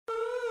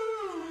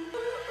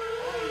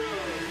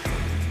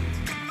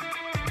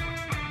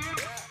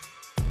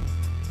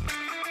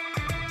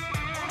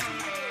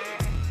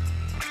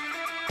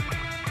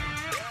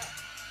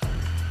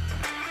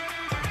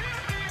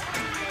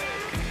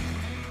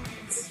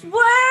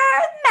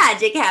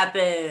magic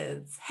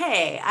happens.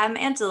 Hey, I'm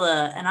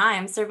Angela, and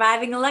I'm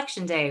surviving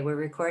Election Day. We're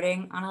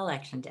recording on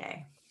Election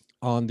Day.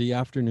 On the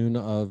afternoon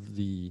of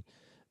the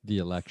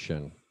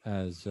election,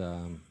 as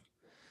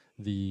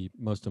the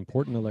most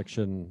important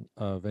election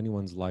of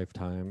anyone's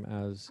lifetime,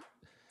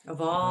 Of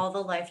uh, all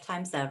the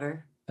lifetimes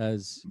ever.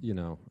 as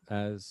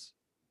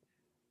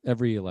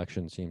every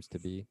election seems to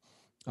be,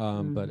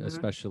 but Hmm.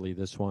 especially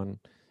this one.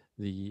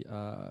 The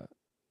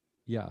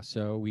Yeah,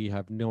 so we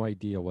have no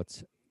idea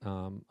what's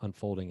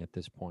unfolding at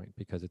this point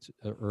because it's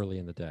early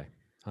in the day.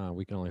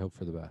 We can only hope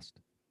for the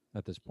best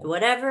at this point.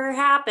 Whatever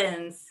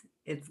happens,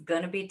 it's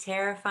going to be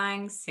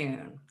terrifying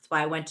soon. That's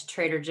why I went to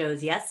Trader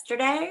Joe's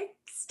yesterday,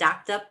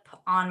 stocked up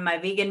on my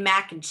vegan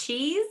mac and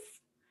cheese,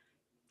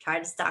 tried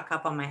to stock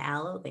up on my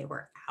aloe. They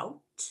were out.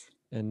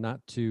 And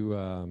not to,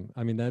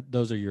 I mean, that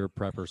those are your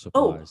prepper Oh,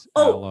 supplies: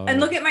 and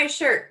look aloe. at my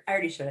shirt. I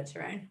already showed it to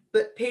Ryan.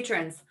 But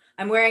patrons,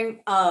 I'm wearing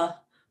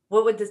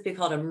what would this be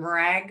called? A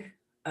mrag?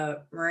 A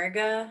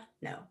mriga?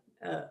 No.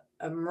 A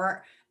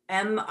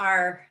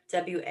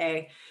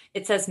MRWA.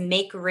 It says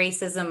make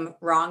racism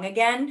wrong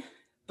again,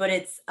 but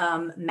it's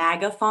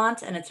MAGA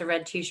font and it's a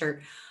red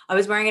t-shirt. I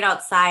was wearing it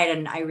outside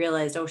and I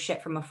realized, oh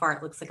shit, from afar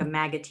it looks like a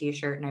MAGA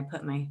t-shirt, and I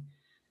put my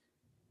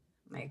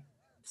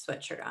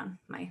sweatshirt on,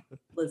 my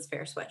Liz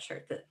Fair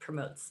sweatshirt that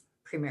promotes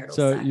premarital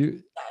So sex.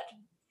 you,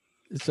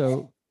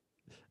 so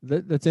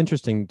that's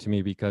interesting to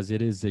me because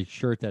it is a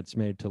shirt that's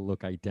made to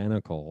look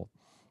identical.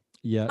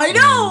 Yet I when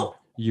know.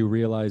 you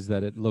realize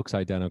that it looks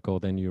identical,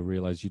 then you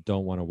realize you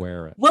don't want to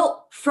wear it.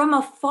 Well, from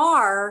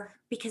afar,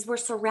 because we're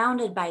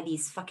surrounded by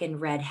these fucking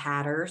red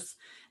hatters,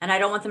 and I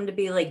don't want them to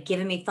be like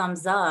giving me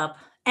thumbs up.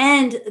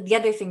 And the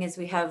other thing is,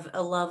 we have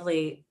a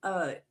lovely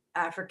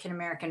African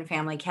American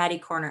family, Caddy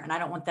Corner, and I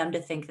don't want them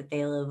to think that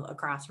they live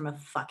across from a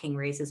fucking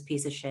racist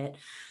piece of shit.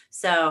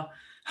 So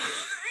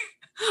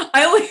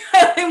I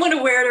only want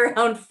to wear it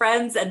around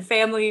friends and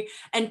family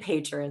and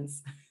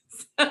patrons.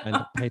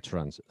 And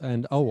patrons.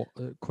 And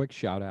quick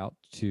shout out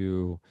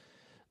to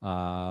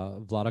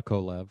Vlada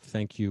Kolev.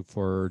 Thank you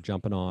for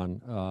jumping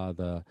on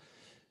the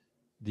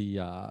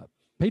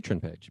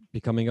patron page,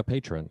 becoming a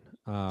patron.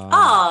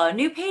 Oh,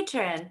 new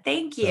patron.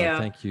 Thank So you.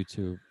 thank you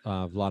to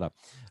Vlada.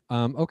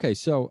 Okay,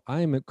 so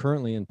I'm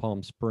currently in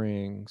Palm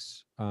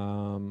Springs,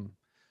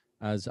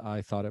 as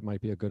I thought it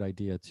might be a good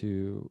idea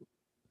to,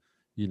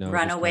 Run just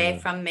kind away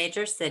of, from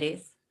major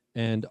cities.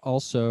 and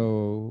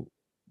also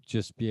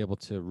just be able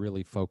to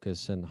really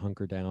focus and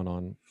hunker down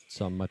on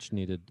some much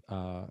needed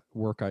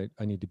work I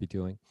need to be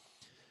doing.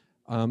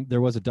 There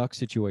was a duck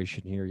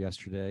situation here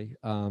yesterday.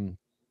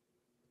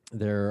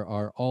 There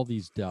are all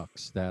these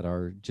ducks that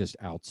are just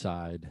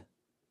outside.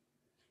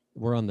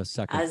 We're on the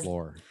second As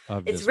floor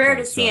of it's this rare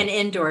to place, see an right?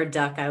 indoor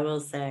duck, I will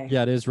say.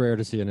 Yeah, it is rare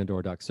to see an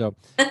indoor duck. So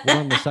we're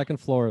on the second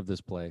floor of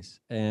this place,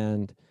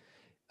 and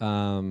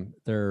and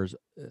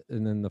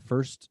then the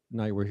first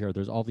night we're here,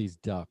 there's all these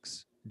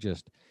ducks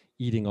just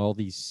eating all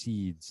these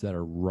seeds that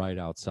are right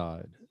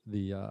outside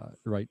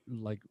right,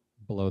 like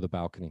below the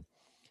balcony.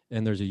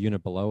 And there's a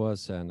unit below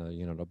us and a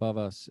unit above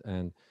us.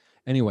 And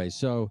anyway,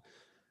 so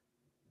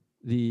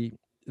the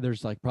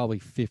there's like probably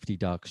 50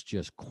 ducks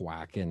just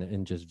quacking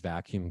and just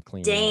vacuum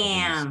cleaning all these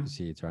Damn.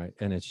 seeds, right?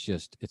 And it's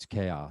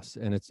chaos,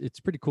 and it's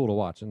pretty cool to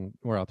watch. And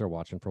we're out there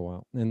watching for a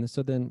while. And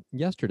so then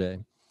yesterday,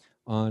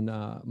 on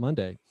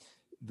Monday,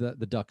 the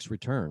ducks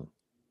return,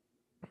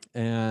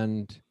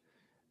 and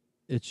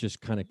it's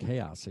just kind of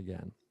chaos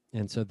again.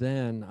 And so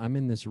then I'm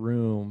in this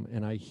room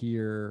and I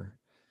hear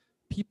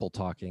people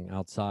talking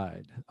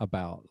outside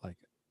about, like,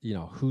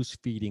 who's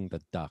feeding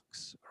the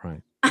ducks,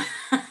 right?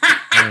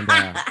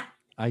 And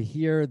I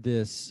hear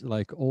this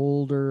like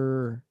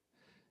older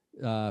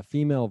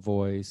female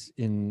voice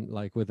in,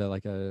 like, with a,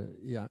 like a,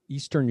 yeah,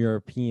 Eastern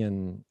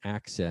European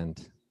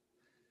accent,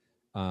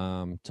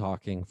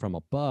 talking from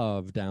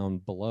above down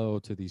below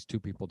to these two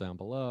people down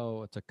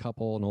below. It's a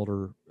couple, an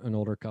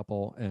older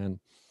couple, and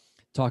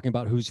talking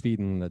about who's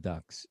feeding the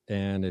ducks.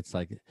 And it's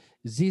like,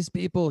 these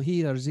people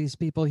here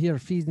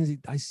feeding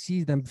I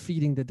see them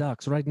feeding the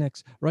ducks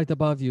right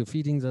above you,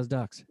 feeding those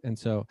ducks. And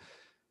so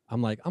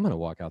I'm like, I'm gonna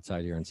walk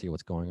outside here and see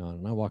what's going on.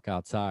 And I walk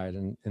outside,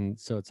 and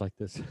so it's like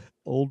this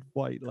old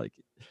white, like,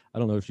 I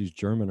don't know if she's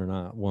German or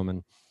not,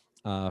 woman,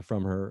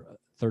 from her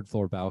third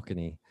floor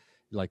balcony,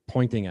 like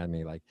pointing at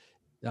me, like,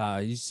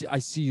 I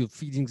see you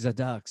feeding the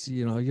ducks.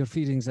 You're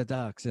feeding the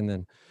ducks. And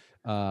then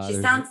she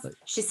there's sounds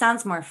she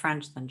sounds more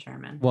French than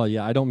German. well,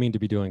 yeah, I don't mean to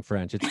be doing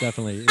French. It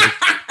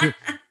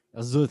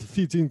was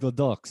feeding the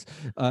ducks.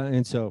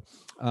 And so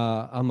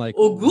I'm like,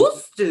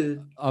 Auguste.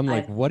 I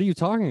what are you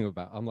talking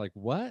about? I'm like,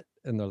 what?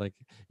 And they're like,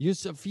 you're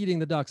feeding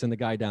the ducks. And the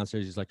guy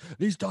downstairs is like,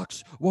 these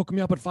ducks woke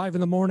me up at 5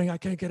 a.m. I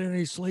can't get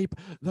any sleep.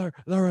 They're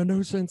a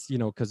nuisance,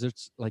 because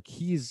it's like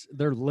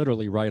they're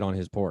literally right on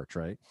his porch,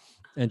 right?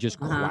 And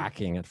just uh-huh.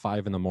 quacking at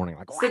 5 a.m,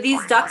 like So quack, these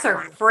quack, ducks quack,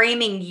 are quack.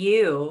 framing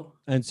you.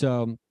 And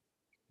so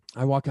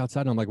I walk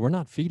outside and I'm like, we're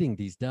not feeding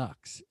these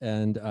ducks.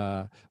 And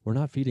we're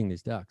not feeding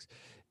these ducks.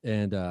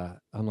 And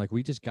I'm like,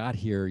 we just got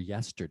here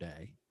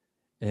yesterday.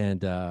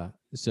 And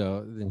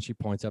so then she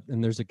points up,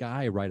 and there's a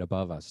guy right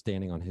above us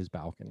standing on his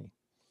balcony.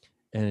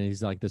 and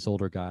he's like this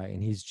older guy,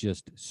 and he's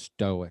just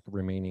stoic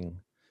remaining.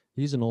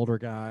 He's an older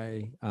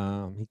guy.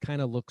 He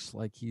kind of looks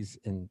like he's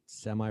in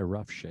semi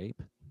rough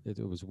shape. It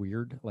was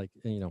weird, like,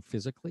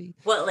 physically.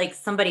 What, like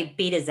somebody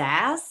beat his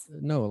ass?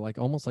 No, like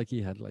almost like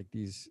he had like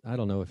these. I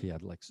don't know if he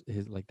had like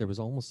his like there was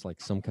almost like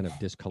some kind of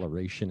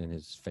discoloration in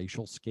his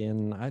facial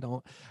skin. I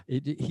don't. He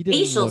didn't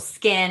Facial look.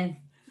 skin.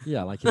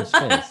 Yeah, like his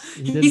face.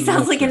 He He didn't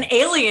sounds look like an good.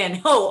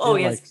 alien. Oh, It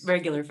he like has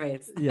regular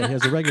face. yeah, he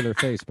has a regular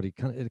face, but it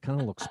kind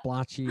of looks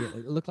splotchy.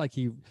 It looked like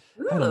I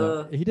don't know.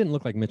 Ooh. He didn't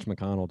look like Mitch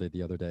McConnell did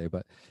the other day,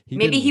 but he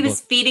Maybe didn't he look. was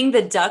feeding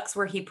the ducks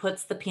where he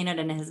puts the peanut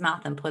in his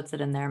mouth and puts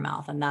it in their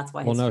mouth, and that's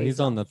why Well, his no, face he's is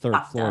on all the third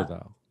fucked floor up.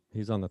 though.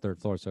 He's on the third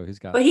floor, so he's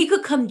got. But he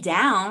could come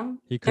down.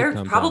 He could There's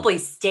come down. probably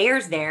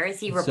stairs there. Is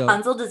he So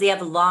Rapunzel? Does he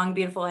have long,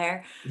 beautiful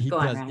hair? he Go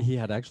on, does. Ryan. He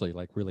had actually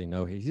like really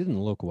he didn't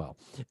look well,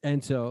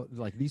 and so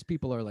like these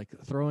people are like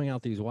throwing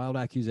out these wild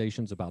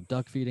accusations about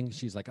duck feeding.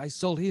 She's like, I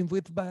sold him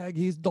with bag.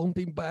 He's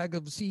dumping bag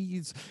of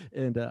seeds,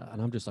 and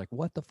I'm just like,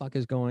 what the fuck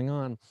is going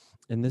on?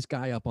 And this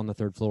guy up on the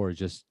third floor is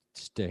just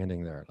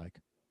standing there like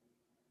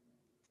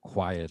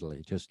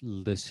quietly, just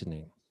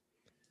listening.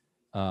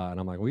 And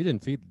I'm like, we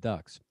didn't feed the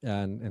ducks,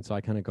 and so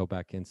I kind of go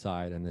back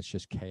inside, and it's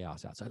just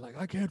chaos outside. Like,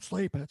 I can't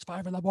sleep. It's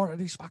 5 a.m.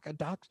 These fucking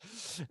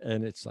ducks,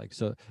 and it's like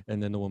so.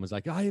 And then the woman's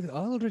like, I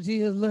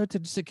already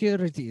alerted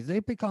security.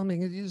 They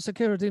becoming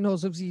security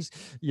knows of these,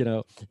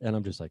 And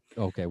I'm just like,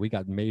 okay, we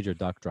got major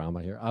duck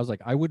drama here. I was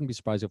like, I wouldn't be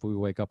surprised if we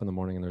wake up in the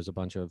morning and there's a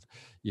bunch of,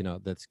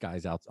 this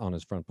guy's out on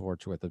his front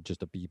porch with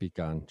just a BB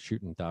gun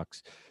shooting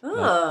ducks.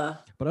 Ugh.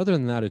 But other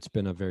than that, it's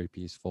been a very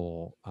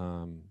peaceful.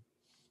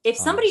 If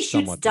somebody shoots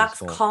Somewhat ducks,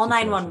 peaceful call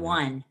situation here.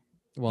 911.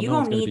 Well, You no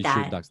one's don't going to need be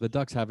shooting that. ducks. The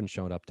ducks haven't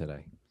shown up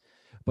today,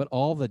 but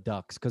all the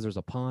ducks, because there's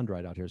a pond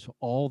right out here, so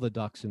all the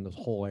ducks in this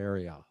whole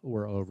area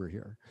were over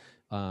here,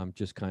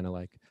 just kind of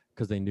like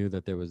because they knew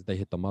that they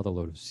hit the mother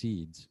load of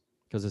seeds.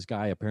 Because this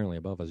guy apparently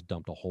above us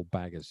dumped a whole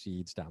bag of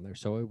seeds down there,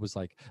 so it was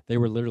like they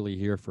were literally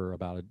here for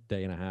about a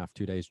day and a half,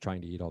 2 days, trying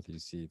to eat all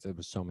these seeds. It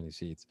was so many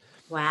seeds.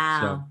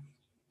 Wow.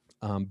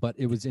 So, but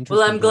it was Well,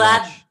 interesting. I'm to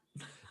glad. watch.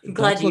 I'm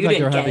glad Ducks look you like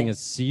they're didn't get having it. a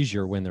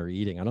seizure when they're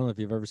eating. I don't know if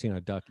you've ever seen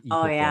a duck eat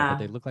Oh, before, yeah. but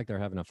they look like they're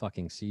having a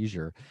fucking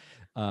seizure.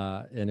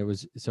 And it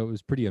was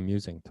pretty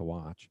amusing to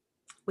watch.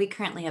 We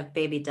currently have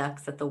baby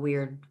ducks at the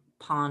weird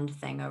pond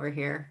thing over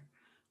here.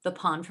 The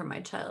pond from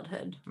my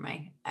childhood, where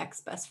my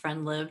ex-best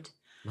friend lived.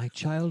 My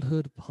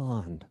Childhood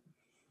Pond.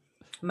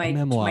 My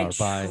memoir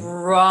by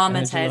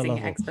traumatizing Angela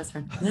ex-best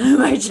friend.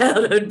 My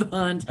childhood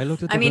pond. I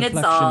looked at I the mean, it's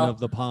reflection all of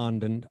the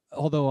pond, and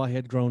although I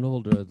had grown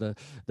older, the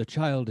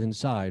child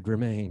inside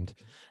remained.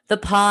 the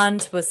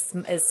pond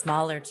is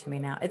smaller to me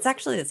now. It's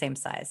actually the same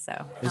size.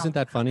 So Isn't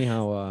that funny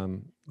how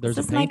there's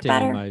a this mic painting in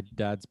better? my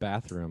dad's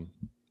bathroom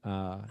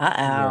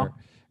Uh-oh. where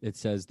it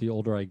says, the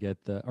older I get,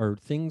 or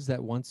things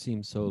that once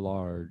seemed so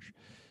large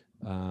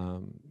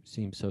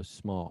seem so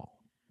small.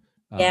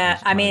 Yeah,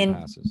 as I time mean,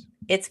 passes.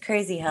 it's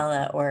crazy how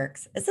that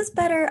works. Is this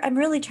better? I'm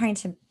really trying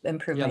to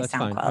improve Yeah, my that's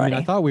sound fine. quality. I mean,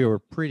 I thought we were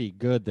pretty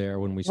good there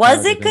when we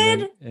Was started. it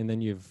good? And then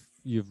you've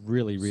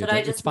really Should I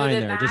it's just fine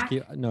move it there. Just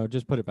back?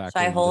 just put it back. Should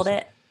I where you hold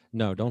just- it?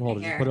 No, don't hold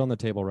it. Just put it Here. on the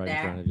table right in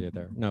There. front of you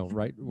there. No,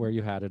 right where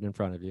you had it in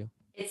front of you.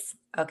 It's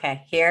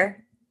okay.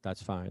 Here.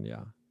 That's fine.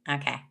 Yeah.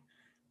 Okay.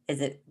 Is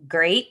it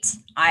great?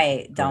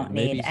 I don't Great.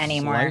 Maybe need any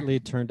more. slightly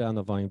turn down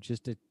the volume,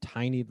 just the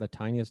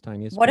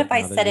tiniest. What if bit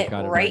I now that set you've it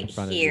got right in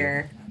front of you.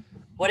 here?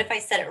 What if I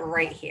set it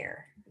right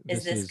here?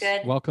 Is this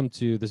good? Welcome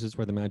to This Is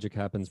Where the Magic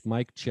Happens.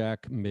 Mic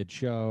check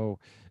mid-show.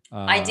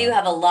 I do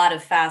have a lot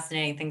of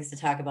fascinating things to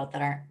talk about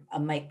that aren't a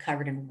mic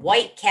covered in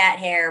white cat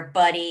hair,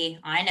 buddy.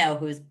 I know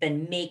who's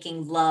been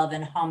making love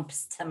and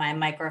humps to my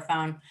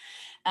microphone.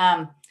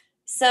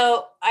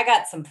 So I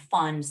got some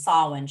fun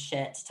Samhain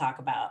shit to talk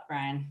about,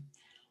 Ryan.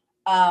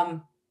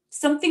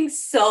 Something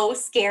so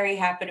scary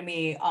happened to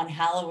me on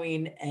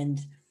Halloween, and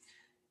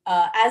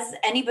as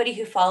anybody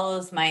who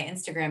follows my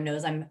Instagram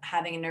knows, I'm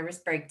having a nervous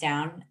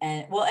breakdown.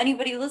 And well,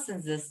 anybody who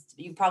listens to this,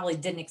 you probably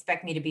didn't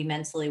expect me to be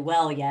mentally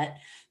well yet.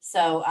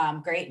 So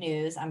great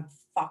news. I'm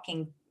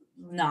fucking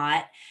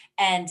not.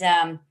 And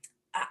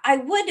I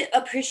would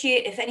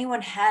appreciate if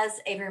anyone has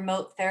a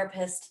remote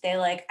therapist,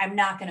 I'm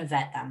not going to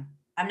vet them.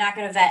 I'm not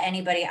going to vet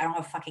anybody. I don't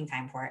have fucking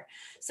time for it.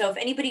 So if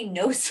anybody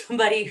knows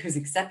somebody who's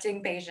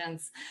accepting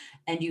patients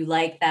and you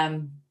like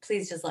them,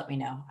 please just let me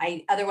know.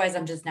 Otherwise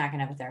I'm just not going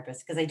to have a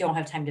therapist because I don't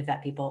have time to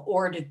vet people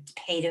or to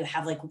pay to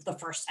have the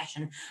first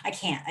session. I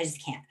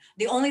just can't.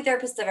 The only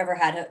therapists I've ever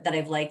had that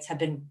I've liked have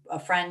been a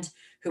friend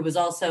who was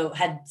also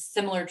had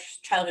similar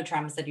childhood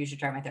trauma, said you should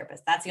try my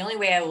therapist. That's the only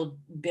way I will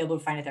be able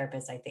to find a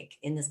therapist, I think,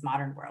 in this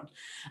modern world.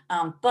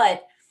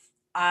 But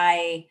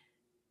I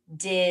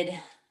did,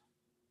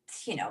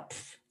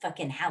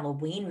 fucking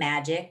Halloween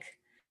magic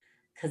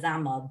because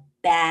I'm a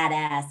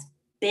badass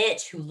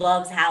bitch who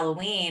loves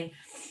Halloween.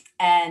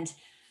 And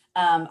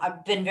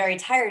I've been very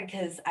tired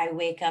because I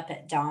wake up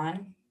at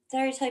dawn. Did I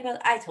already tell you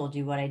about? I told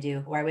you what I do,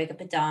 where I wake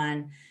up at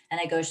dawn and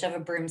I go shove a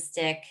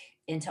broomstick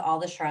into all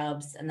the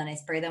shrubs and then I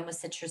spray them with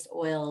citrus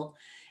oil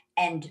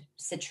and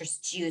citrus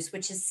juice,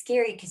 which is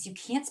scary because you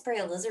can't spray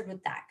a lizard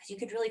with that because you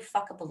could really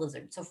fuck up a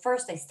lizard. So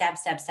first I stab,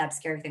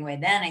 scare everything away.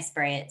 Then I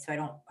spray it so I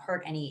don't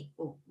hurt any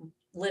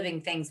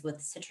living things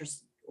with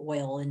citrus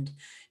oil and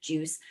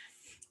juice.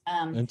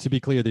 And to be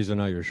clear, these are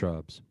not your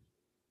shrubs.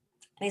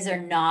 These are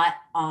not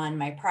on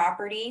my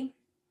property.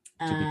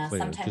 To be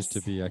clear, just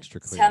to Sometimes, be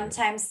extra clear.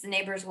 sometimes the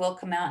neighbors will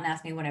come out and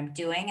ask me what I'm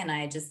doing, and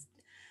I just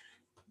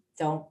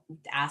don't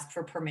ask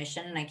for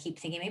permission. And I keep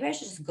thinking maybe I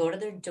should just go to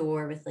their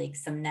door with like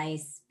some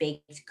nice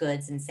baked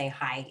goods and say,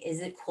 hi, is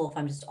it cool if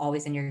I'm just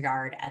always in your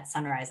yard at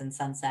sunrise and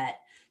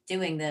sunset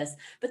doing this?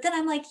 But then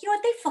I'm like, you know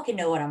what? They fucking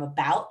know what I'm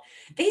about.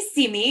 They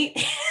see me,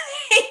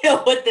 they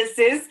know what this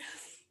is.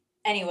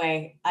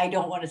 Anyway, I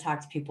don't want to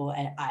talk to people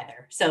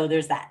either. So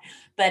there's that.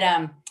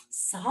 But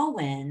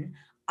Samhain,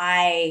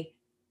 I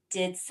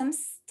did some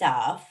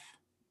stuff,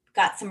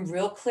 got some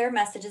real clear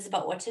messages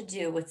about what to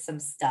do with some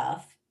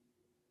stuff,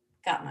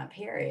 got my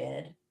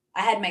period.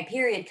 I had my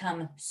period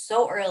come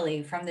so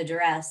early from the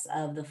duress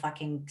of the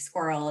fucking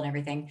squirrel and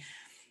everything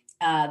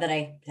that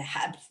I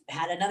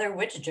had another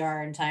witch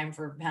jar in time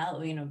for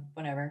Halloween or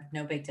whatever.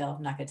 No big deal.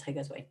 I'm not going to tell you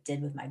guys what I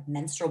did with my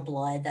menstrual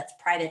blood. That's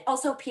private.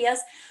 Also,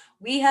 P.S.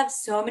 We have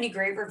so many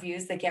great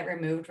reviews that get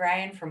removed,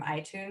 Ryan, from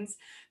iTunes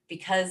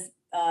because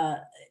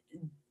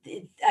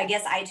I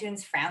guess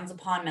iTunes frowns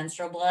upon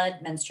menstrual blood,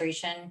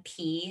 menstruation,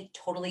 pee,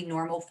 totally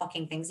normal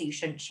fucking things that you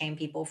shouldn't shame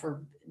people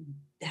for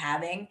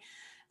having.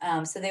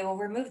 So they will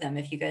remove them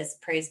if you guys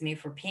praise me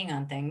for peeing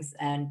on things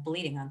and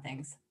bleeding on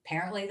things.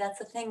 Apparently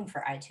that's a thing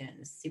for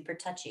iTunes. Super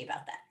touchy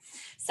about that.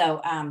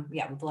 So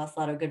yeah, we've lost a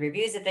lot of good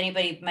reviews. If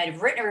anybody might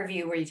have written a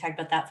review where you talked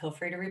about that, feel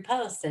free to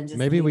repost and just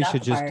Maybe we leave out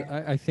should the just,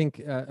 part. I think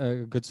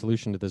a good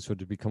solution to this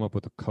would be come up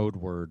with a code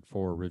word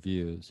for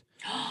reviews.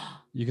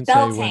 You can say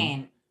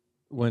Beltane.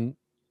 when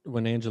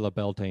Angela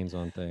Beltane's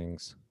on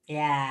things.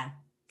 Yeah.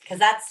 Because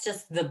that's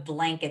just the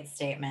blanket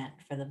statement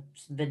for the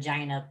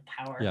vagina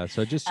power. Yeah,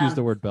 so just use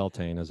the word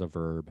Beltane as a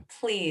verb.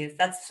 Please,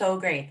 that's so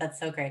great. That's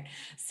so great.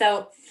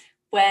 So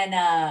when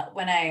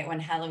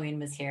Halloween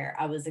was here,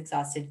 I was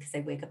exhausted because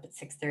I wake up at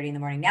 6:30 in the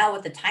morning. Now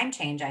with the time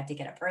change, I have to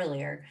get up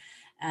earlier.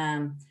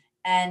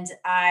 And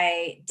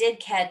I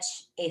did catch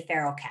a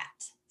feral cat.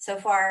 So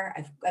far,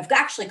 I've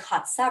actually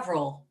caught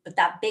several, but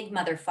that big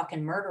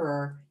motherfucking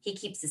murderer, he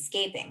keeps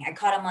escaping. I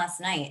caught him last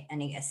night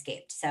and he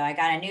escaped. So I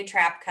got a new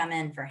trap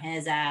coming for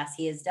his ass.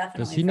 He is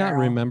definitely Does he feral. not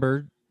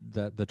remember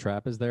that the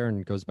trap is there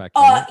and goes back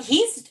to it?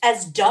 He's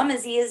as dumb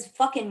as he is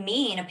fucking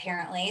mean,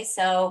 apparently.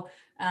 So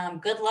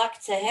good luck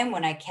to him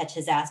when I catch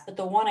his ass. But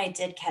the one I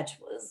did catch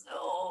was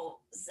so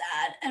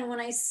sad. And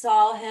when I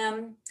saw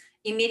him,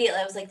 immediately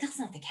I was like, that's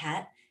not the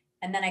cat.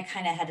 And then I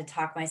kind of had to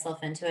talk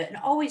myself into it. And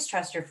always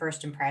trust your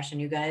first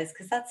impression, you guys,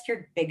 because that's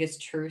your biggest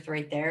truth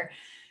right there.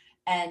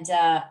 And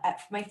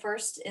my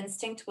first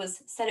instinct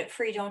was set it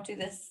free, don't do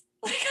this.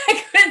 Like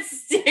I couldn't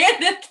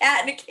stand the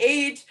cat in a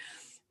cage.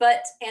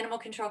 But animal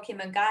control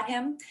came and got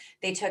him.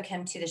 They took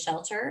him to the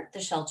shelter.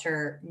 The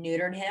shelter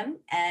neutered him,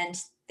 and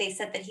they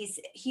said that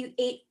he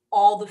ate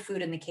all the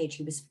food in the cage.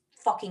 He was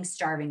fucking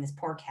starving, this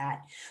poor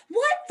cat.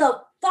 What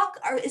the fuck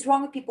is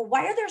wrong with people?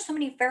 Why are there so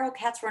many feral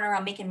cats running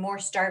around making more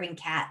starving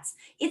cats?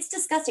 It's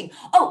disgusting.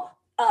 Oh,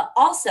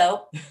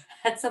 also,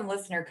 had some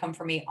listener come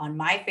for me on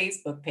my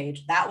Facebook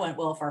page. That went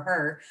well for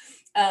her.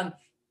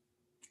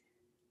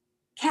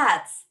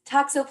 Cats,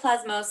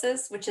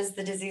 toxoplasmosis, which is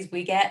the disease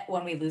we get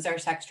when we lose our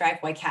sex drive.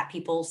 Why cat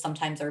people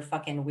sometimes are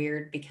fucking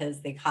weird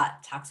because they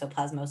caught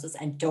toxoplasmosis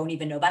and don't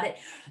even know about it.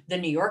 The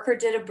New Yorker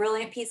did a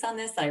brilliant piece on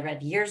this that I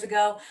read years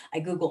ago. I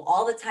Google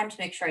all the time to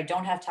make sure I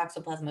don't have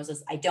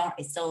toxoplasmosis. I don't.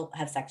 I still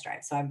have sex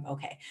drive, so I'm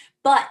okay.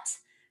 But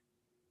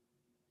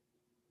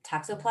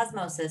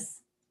toxoplasmosis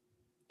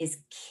is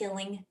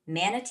killing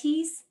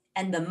manatees,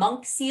 and the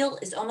monk seal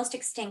is almost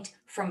extinct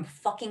from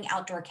fucking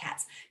outdoor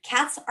cats.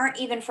 Cats aren't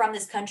even from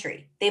this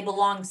country. They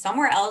belong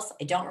somewhere else.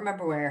 I don't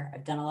remember where.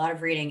 I've done a lot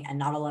of reading and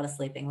not a lot of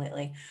sleeping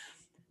lately.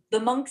 The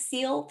monk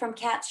seal from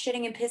cats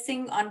shitting and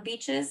pissing on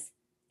beaches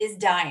is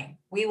dying.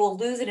 We will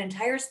lose an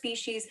entire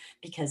species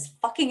because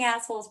fucking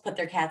assholes put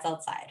their cats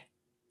outside.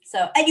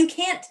 So, and you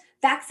can't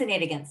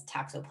vaccinate against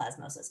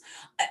toxoplasmosis.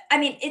 I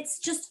mean, it's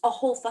just a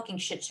whole fucking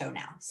shit show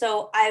now.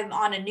 So I'm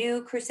on a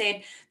new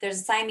crusade. There's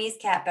a Siamese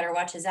cat. Better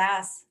watch his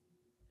ass.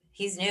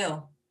 He's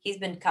new. He's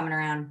been coming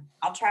around.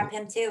 I'll trap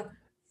him too.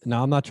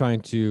 Now, I'm not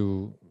trying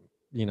to,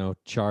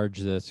 charge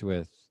this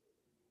with,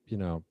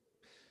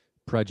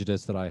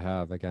 prejudice that I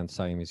have against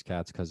Siamese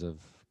cats because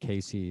of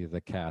Casey,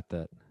 the cat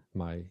that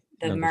my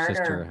younger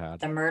sister had.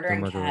 The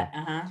murdering cat.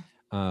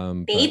 Uh-huh.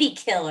 Baby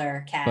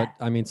killer cat.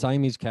 But I mean,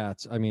 Siamese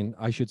cats,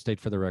 I should state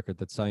for the record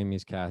that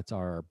Siamese cats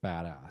are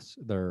badass.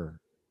 They're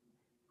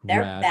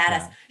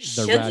badass.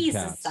 Shoogie's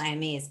a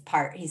Siamese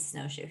part. He's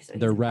snowshoe. So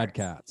they're rad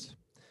cats.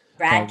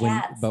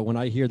 But when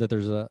I hear that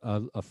there's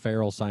a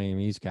feral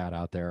Siamese cat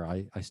out there,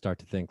 I start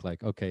to think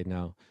like, okay,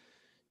 now,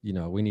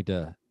 we need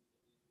to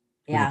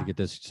get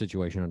this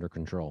situation under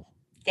control.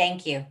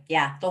 Thank you.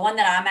 Yeah. The one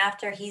that I'm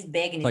after, he's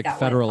big and he's like got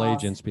federal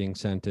agents being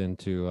sent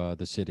into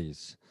the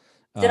cities.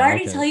 Did I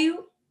already tell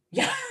you?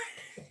 Yeah.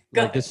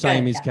 like this Good.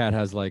 Siamese Yeah. cat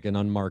has like an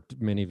unmarked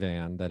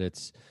minivan that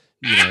it's,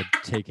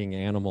 taking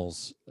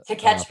animals To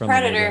catch from the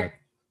neighborhood.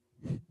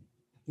 predator.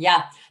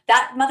 Yeah.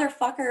 That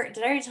motherfucker.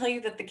 Did I already tell you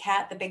that the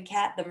big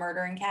cat, the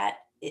murdering cat,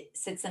 it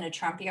sits in a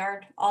Trump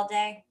yard all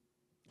day?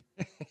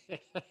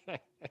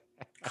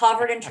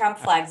 Covered in Trump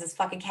flags, this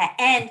fucking cat.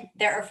 And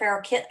there are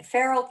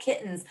feral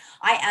kittens.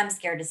 I am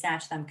scared to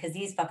snatch them because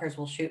these fuckers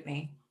will shoot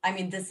me. I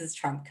mean, this is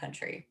Trump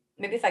country.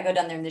 Maybe if I go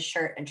down there in this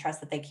shirt and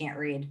trust that they can't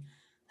read.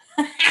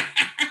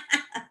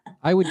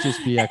 I would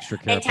just be extra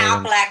And careful, talk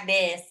and like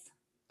this.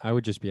 I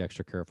would just be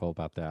extra careful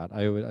about that.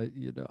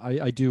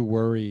 I do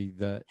worry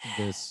that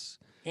this.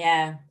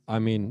 Yeah. I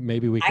mean,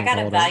 maybe we I can gotta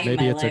call it a. value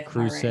Maybe my it's a life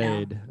more right now.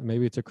 crusade.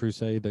 Maybe it's a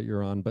crusade that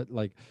you're on. But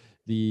like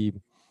the,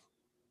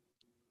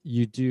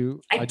 you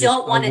do. I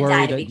don't want to worry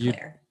die, to that be you.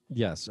 clear.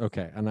 Yes.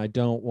 Okay. And I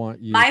don't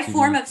want you My to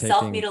form be of taking super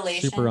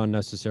self-mutilation,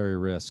 unnecessary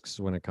risks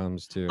when it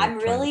comes to I'm trying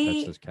to catch this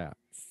really cat.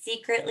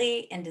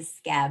 secretly into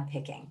scab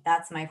picking.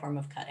 That's my form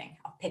of cutting.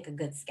 I'll pick a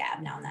good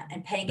scab now and then.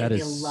 And petting it That would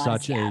be is a lot of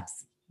such a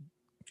scabs.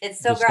 It's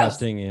so gross.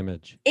 disgusting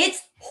image.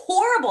 It's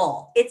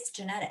horrible. It's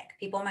genetic.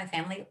 People in my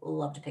family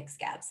love to pick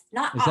scabs,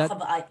 not Is off that-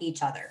 of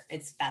each other.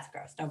 That's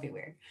gross. Don't be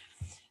weird.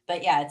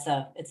 But yeah, it's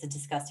a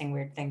disgusting,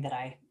 weird thing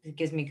that it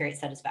gives me great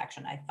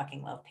satisfaction. I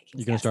fucking love picking.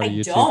 You're gonna scabs. start a I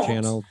YouTube don't.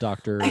 channel,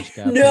 Dr.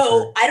 Scab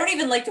No, Picker? I don't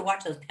even like to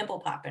watch those pimple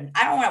popping.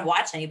 I don't want to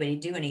watch anybody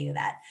do any of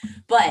that.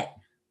 But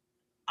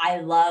I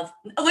love,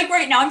 like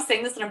right now, I'm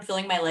saying this and I'm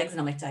feeling my legs, and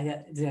I'm like,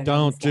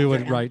 Don't do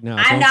it right now.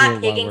 I'm Don't do not it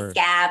while picking we're-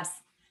 scabs,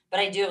 but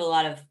I do have a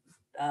lot of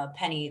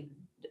penny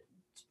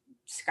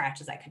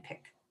scratches I could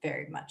pick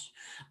very much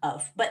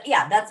of. But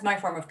yeah, that's my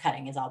form of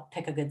cutting, is I'll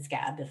pick a good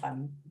scab if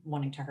I'm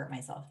wanting to hurt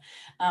myself.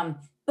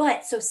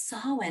 But so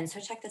Samhain, so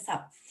check this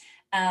out.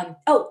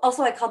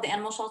 Also I called the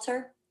animal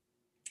shelter,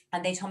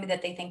 and they told me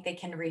that they think they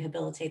can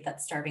rehabilitate that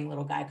starving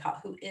little guy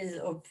cat, who is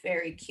a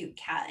very cute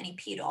cat, and he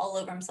peed all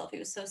over himself. He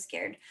was so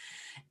scared.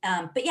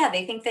 But yeah,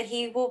 they think that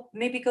he will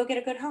maybe go get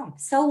a good home.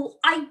 So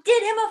I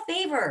did him a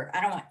favor. I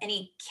don't want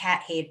any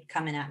cat hate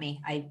coming at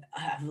me. I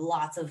have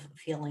lots of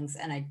feelings,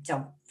 and I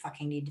don't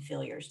fucking need to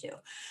feel yours too.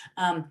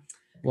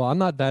 Well, I'm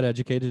not that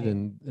educated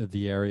in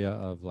the area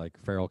of like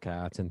feral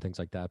cats and things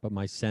like that, but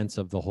my sense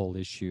of the whole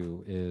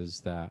issue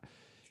is that,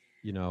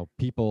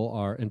 people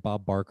are, and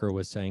Bob Barker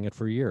was saying it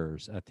for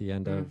years at the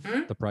end of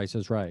The Price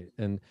is Right.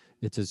 And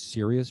it's a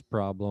serious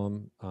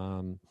problem.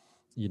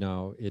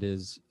 It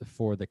is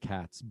for the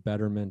cat's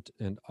betterment,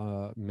 and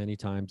many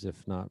times,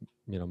 if not,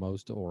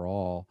 most or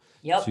all,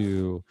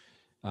 to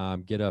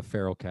get a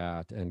feral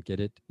cat and get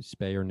it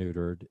spay or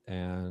neutered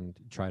and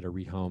try to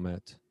rehome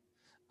it.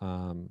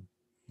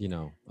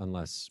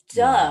 Unless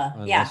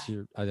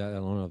you're, I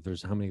don't know if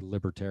there's how many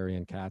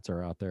libertarian cats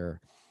are out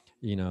there,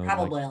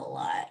 Probably like a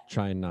lot.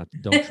 trying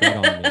don't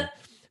tread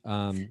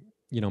on me.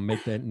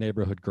 Make that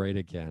neighborhood great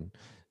again.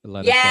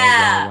 Let us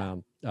all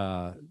run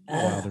around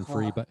wild and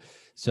free. But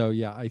so,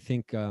 yeah, I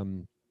think, I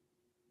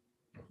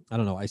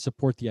don't know. I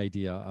support the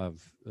idea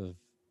of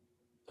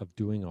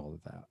doing all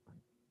of that.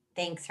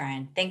 Thanks,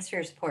 Ryan. Thanks for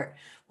your support.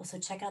 Well, so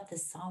check out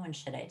this Samhain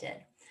shit I did.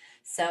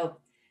 So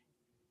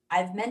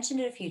I've mentioned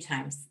it a few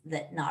times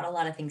that not a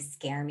lot of things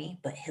scare me,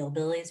 but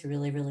hillbillies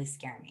really, really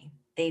scare me.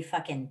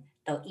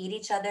 They'll eat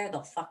each other.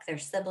 They'll fuck their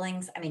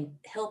siblings. I mean,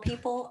 hill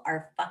people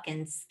are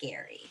fucking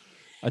scary.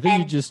 I think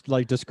you just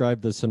like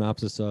described the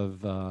synopsis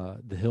of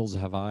The Hills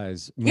Have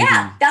Eyes.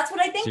 Yeah, that's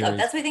what I think series. of.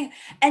 That's what I think.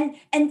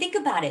 And think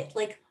about it.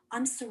 Like,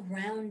 I'm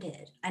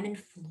surrounded. I'm in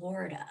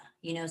Florida,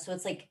 so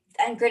it's like,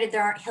 and granted,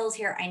 there aren't hills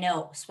here. I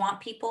know swamp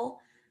people,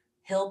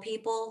 hill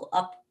people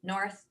up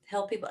north,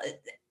 hill people,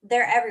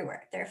 they're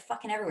everywhere. They're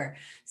fucking everywhere.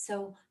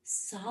 So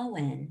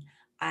Samhain,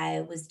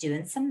 I was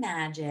doing some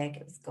magic.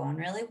 It was going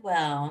really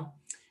well.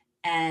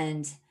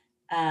 And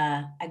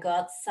I go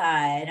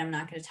outside. I'm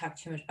not going to talk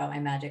too much about my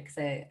magic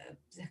because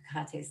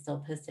Kate's still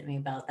pissed at me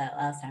about that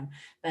last time.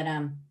 But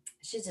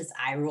she's just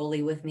eye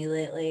rolly with me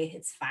lately.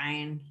 It's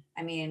fine.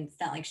 I mean, it's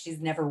not like she's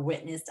never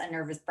witnessed a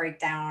nervous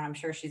breakdown. I'm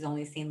sure she's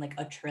only seen like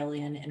 1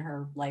 trillion in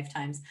her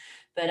lifetimes.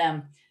 But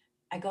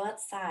I go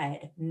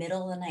outside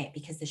middle of the night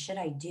because the shit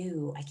I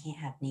do, I can't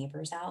have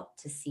neighbors out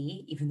to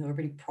see, even though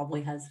everybody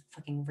probably has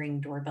fucking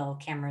Ring doorbell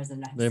cameras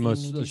and they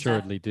most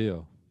assuredly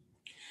do.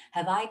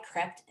 Have I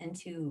crept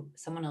into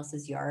someone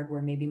else's yard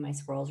where maybe my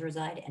squirrels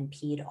reside and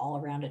peed all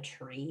around a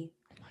tree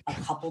a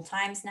couple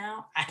times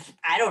now?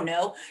 I don't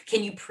know.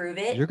 Can you prove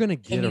it? You're going to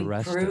get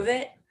arrested. Prove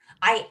it?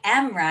 I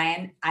am,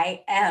 Ryan.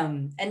 I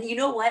am. And you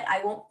know what?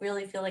 I won't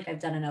really feel like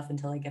I've done enough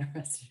until I get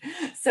arrested.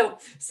 So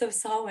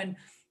Samhain,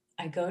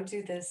 I go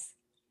do this,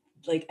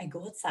 like I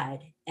go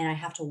outside and I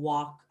have to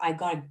walk.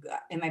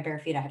 In my bare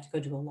feet, I have to go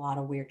do a lot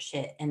of weird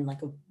shit and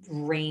like a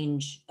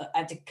range. I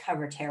have to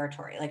cover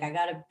territory. Like I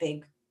got a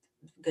big,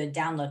 good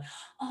download.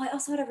 Oh, I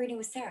also had a reading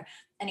with Sarah.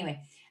 Anyway,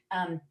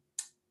 I'm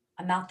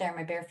out there in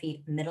my bare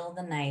feet, middle of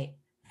the night,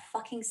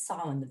 fucking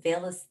Samhain. The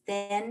veil is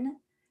thin.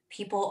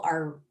 People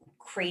are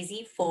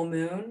crazy, full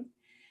moon.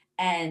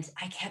 And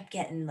I kept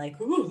getting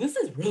like, ooh, this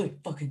is really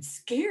fucking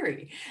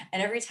scary.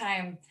 And every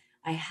time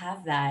I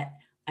have that,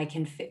 I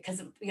can feel, because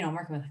I'm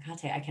working with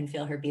Akate, I can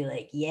feel her be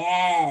like,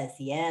 yes,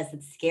 yes,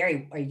 it's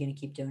scary. Are you going to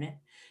keep doing it?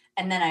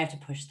 And then I have to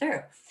push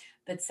through.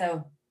 But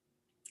so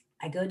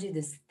I go do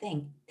this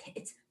thing.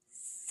 It's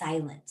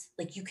silent.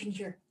 Like you can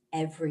hear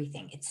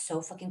everything. It's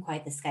so fucking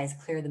quiet. The sky's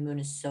clear. The moon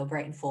is so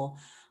bright and full.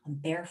 I'm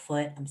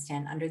barefoot. I'm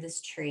standing under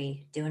this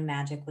tree doing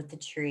magic with the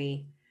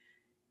tree.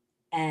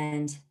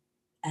 And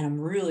I'm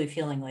really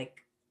feeling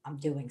like I'm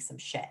doing some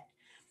shit.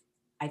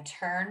 I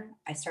turn,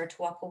 I start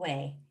to walk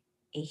away.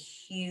 A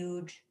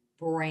huge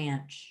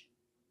branch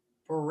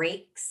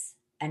breaks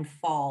and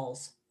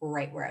falls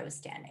right where I was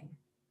standing.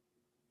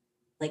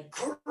 Like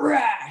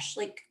crash.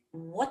 Like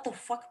what the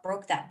fuck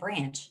broke that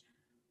branch?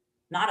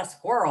 Not a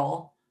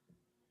squirrel.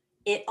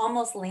 It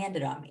almost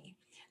landed on me.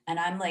 And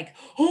I'm like,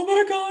 oh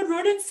my God,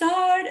 run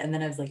inside. And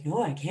then I was like,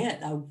 no, I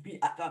can't.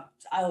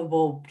 I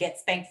will get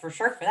spanked for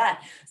sure for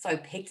that. So I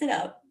picked it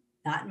up,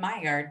 not in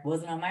my yard,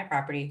 wasn't on my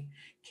property,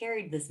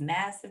 carried this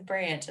massive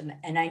branch.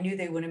 And I knew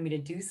they wanted me to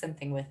do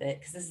something with it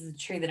because this is a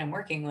tree that I'm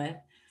working with.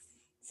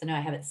 So now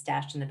I have it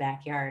stashed in the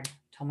backyard.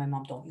 Told my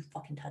mom, don't you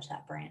fucking touch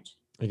that branch.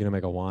 Are you gonna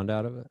make a wand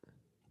out of it?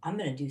 I'm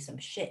gonna do some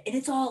shit. And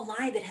it's all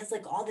alive. It has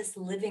like all this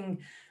living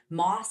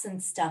moss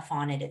and stuff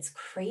on it. It's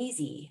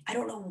crazy. I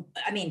don't know.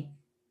 I mean,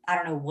 I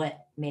don't know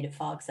what made it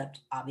fall, except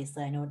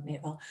obviously I know what made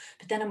it fall.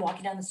 But then I'm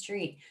walking down the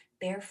street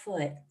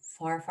barefoot,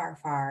 far, far,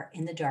 far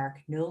in the dark,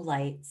 no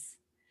lights.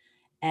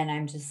 And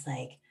I'm just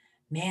like,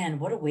 man,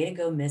 what a way to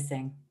go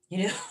missing.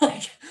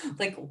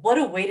 Like what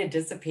a way to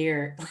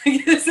disappear.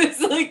 Like this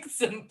is like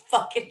some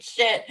fucking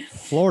shit.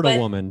 Florida But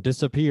woman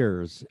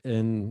disappears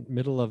in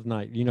middle of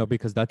night,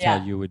 because that's how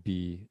yeah, you would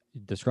be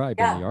described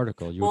in yeah. the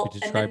article. You would be Well,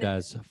 and described then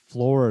as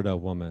Florida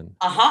woman.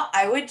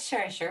 I would,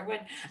 sure, I sure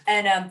would.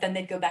 And then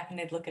they'd go back and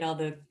they'd look at all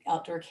the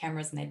outdoor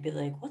cameras and they'd be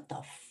like, what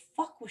the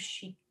fuck was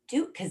she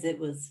do? Because it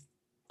was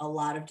a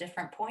lot of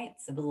different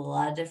points. It was a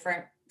lot of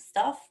different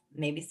stuff.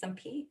 Maybe some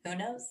pee. Who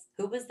knows?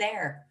 Who was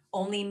there?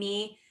 Only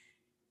me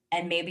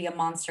and maybe a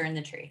monster in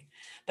the tree.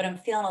 But I'm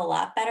feeling a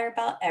lot better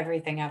about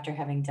everything after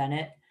having done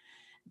it.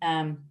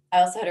 I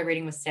also had a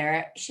reading with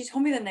Sarah. She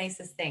told me the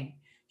nicest thing.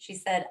 She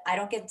said, I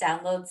don't get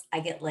downloads, I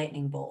get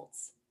lightning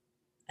bolts.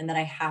 And that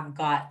I have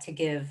got to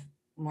give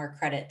more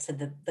credit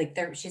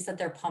to she said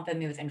they're pumping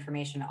me with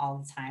information all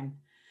the time.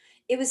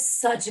 It was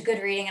such a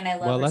good reading and I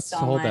love Well, her let's so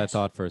hold that much.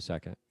 thought for a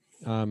second.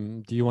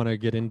 Do you want to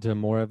get into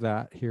more of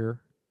that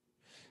here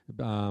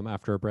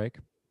after a break?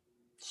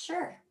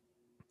 Sure.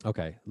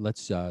 Okay,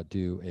 let's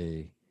do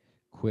a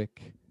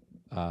quick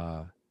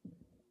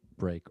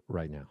break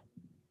right now.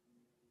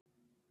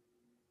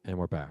 And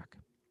we're back.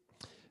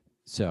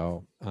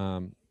 So,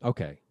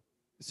 okay.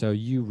 So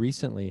you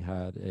recently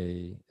had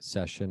a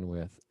session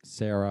with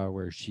Sarah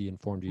where she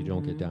informed you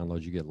don't get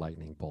downloads, you get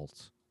lightning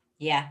bolts.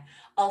 Yeah.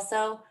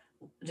 Also,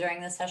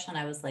 during the session,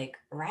 I was like,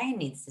 Ryan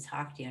needs to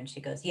talk to you. And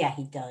she goes, yeah,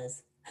 he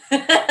does.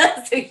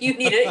 So you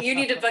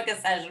need to book a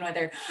session with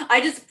her.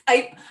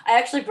 I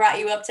actually brought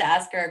you up to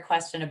ask her a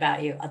question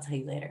about you. I'll tell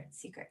you later. It's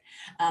secret.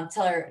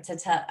 Tell her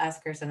to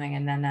ask her something.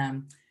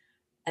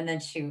 And then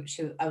she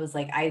I was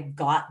like, I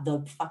got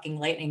the fucking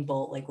lightning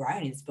bolt. Like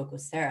Ryan needs to book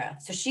with Sarah.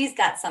 So she's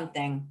got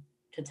something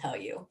to tell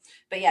you.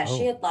 But yeah,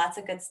 she Oh, had lots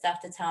of good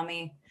stuff to tell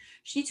me.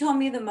 She told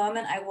me the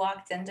moment I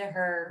walked into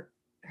her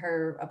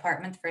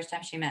apartment the first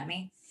time she met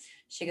me,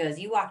 she goes,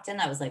 you walked in,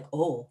 I was like,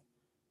 oh,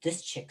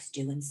 this chick's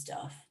doing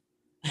stuff.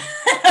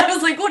 I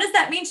was like, what does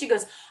that mean? She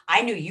goes,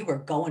 I knew you were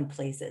going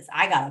places.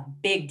 I got a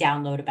big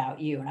download about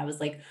you. And I was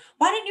like,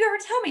 why didn't you ever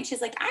tell me?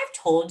 She's like, I've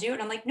told you.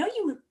 And I'm like, no,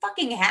 you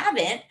fucking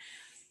haven't.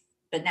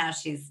 But now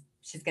she's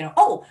gonna,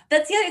 oh,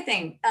 that's the other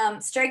thing.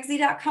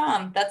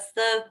 Strikesy.com. That's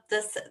the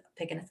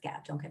picking a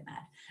scab, don't get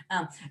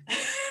mad.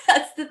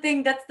 That's the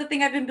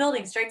thing I've been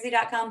building.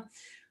 Strikesy.com.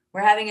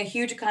 We're having a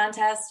huge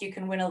contest. You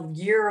can win a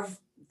year of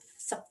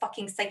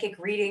fucking psychic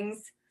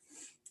readings.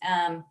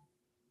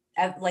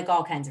 Like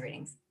all kinds of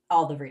readings,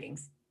 all the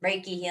readings,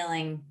 Reiki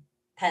healing,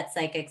 pet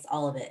psychics,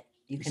 all of it.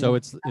 You can so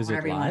is it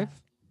whatever you want.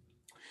 live?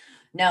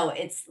 No,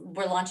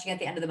 we're launching at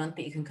the end of the month,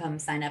 but you can come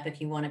sign up if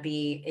you want to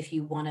be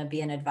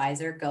an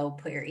advisor. Go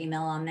put your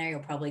email on there. You'll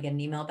probably get an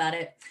email about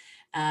it.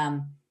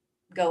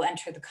 Go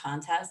enter the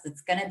contest.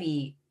 It's gonna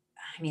be,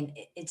 I mean,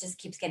 it just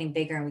keeps getting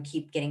bigger and we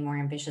keep getting more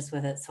ambitious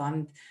with it. So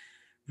I'm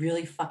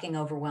really fucking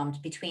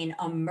overwhelmed between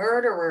a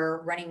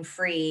murderer running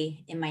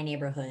free in my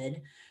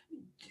neighborhood,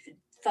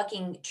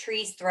 fucking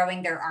trees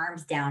throwing their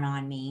arms down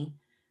on me.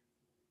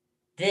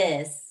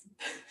 This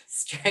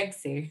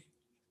strikes you.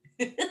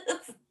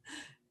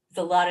 It's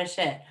a lot of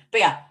shit. But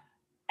yeah.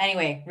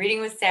 Anyway,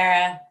 reading with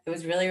Sarah. It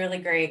was really, really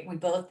great. We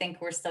both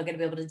think we're still going to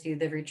be able to do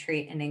the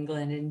retreat in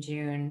England in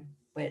June,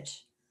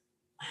 which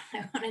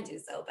I want to do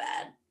so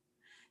bad.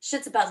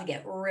 Shit's about to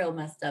get real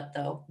messed up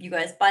though. You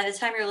guys, by the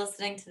time you're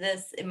listening to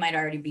this, it might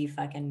already be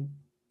fucking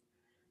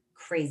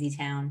crazy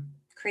town.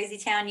 Crazy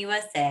town,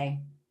 USA.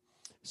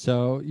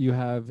 So you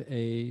have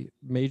a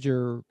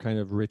major kind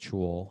of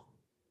ritual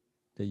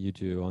that you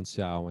do on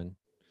Samhain.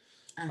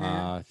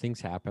 Things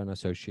happen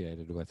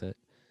associated with it.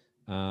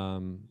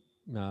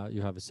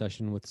 You have a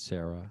session with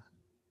Sarah.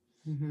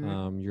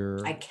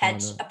 You're I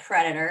catch a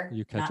predator,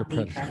 you catch a not the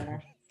predator.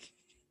 predator.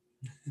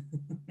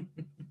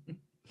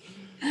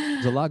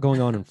 There's a lot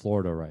going on in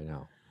Florida right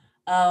now.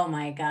 Oh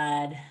my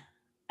God.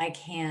 I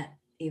can't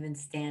even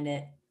stand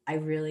it. I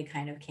really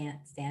kind of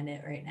can't stand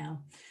it right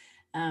now.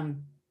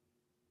 Um,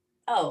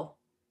 oh,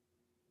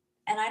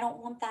 and I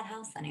don't want that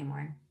house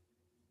anymore.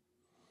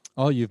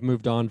 Oh, you've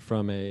moved on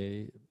from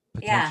a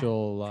Yeah.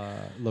 potential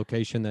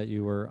location that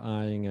you were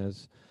eyeing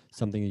as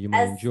something that you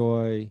might As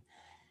enjoy.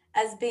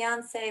 as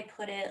Beyonce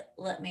put it,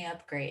 let me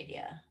upgrade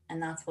you.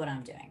 And that's what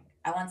I'm doing.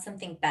 I want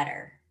something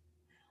better.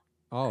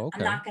 Oh,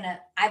 I'm okay. not gonna,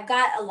 I've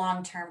got a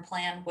long-term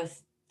plan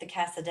with the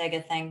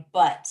Casadega thing,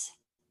 but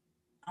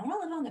I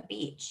want to live on the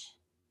beach.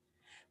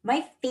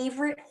 My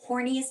favorite,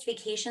 horniest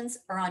vacations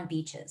are on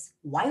beaches.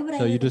 Why would I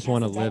So you live in just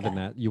want to live in Casadega?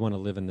 that. You want to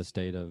live in the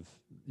state of.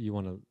 You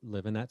want to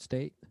live in that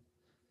state.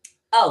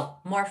 Oh,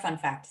 more fun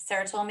fact.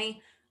 Sarah told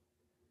me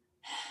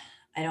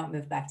I don't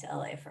move back to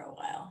LA for a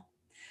while.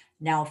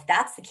 Now, if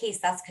that's the case,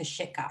 that's because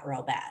shit got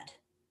real bad.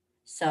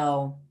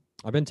 So,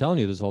 I've been telling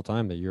you this whole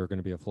time that you're going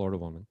to be a Florida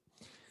woman.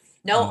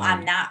 no, I'm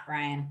Um, not,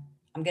 Ryan.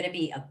 I'm going to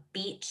be a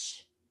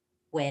beach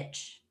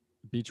witch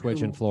beach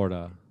witch in who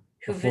Florida.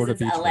 A who Florida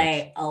visits beach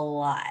witch. LA a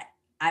lot.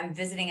 I'm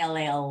visiting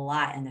LA a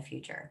lot in the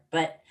future,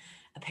 but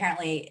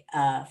apparently,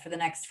 for the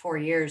next 4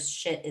 years,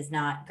 shit is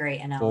not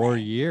great in 4 LA.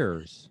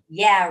 years.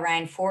 Yeah,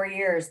 Ryan, 4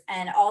 years.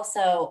 And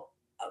also,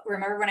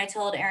 remember when I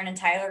told Aaron and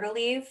Tyler to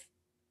leave?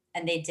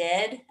 And they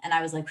did. And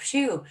I was like,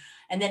 shoo.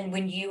 And then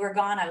when you were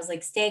gone, I was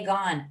like, stay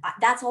gone.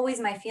 That's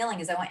always my feeling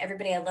is I want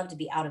everybody I love to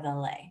be out of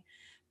LA.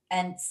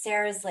 And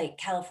Sarah's like,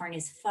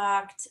 California's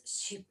fucked.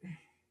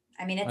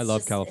 I mean, I it's love just,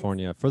 it's,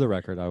 California. For the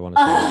record, I want to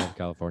say I love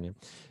California, me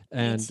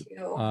and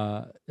too.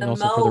 and The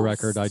also for the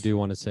record, I most. do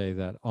want to say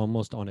that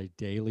almost on a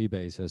daily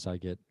basis, I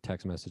get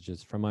text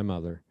messages from my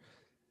mother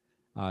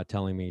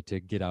telling me to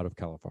get out of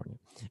California,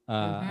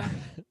 uh,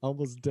 Mm-hmm.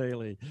 almost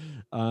daily,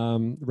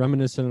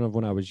 reminiscent of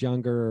when I was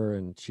younger,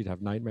 and she'd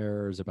have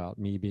nightmares about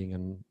me being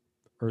in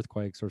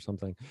earthquakes or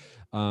something.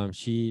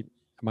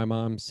 My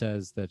mom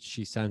says that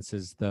she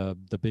senses the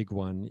big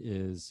one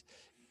is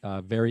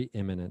very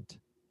imminent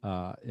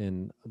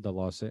in the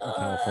in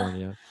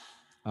California.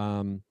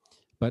 Um,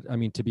 but I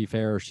mean, to be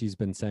fair, she's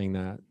been saying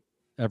that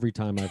every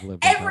time I've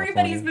lived in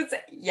Everybody's California. been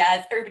saying,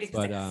 yes, everybody's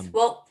been But saying,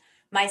 well,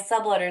 my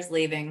subletter's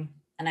leaving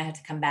and I had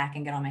to come back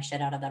and get all my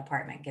shit out of that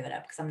apartment, give it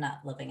up because I'm not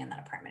living in that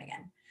apartment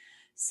again.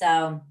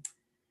 So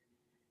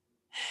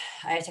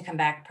I had to come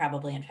back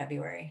probably in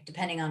February,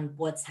 depending on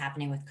what's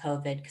happening with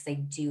COVID, because I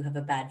do have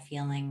a bad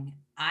feeling.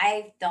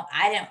 I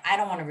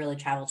don't want to really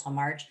travel till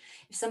March.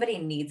 If somebody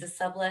needs a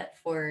sublet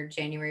for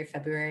January,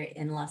 February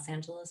in Los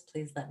Angeles,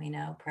 please let me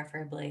know.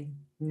 Preferably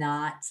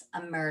not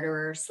a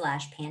murderer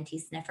slash panty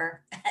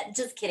sniffer.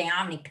 Just kidding. I don't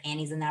have any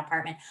panties in that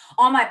apartment.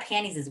 All my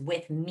panties is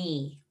with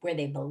me where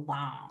they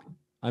belong.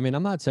 I mean,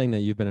 I'm not saying that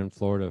you've been in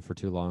Florida for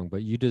too long,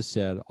 but you just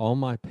said all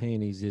my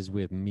panties is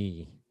with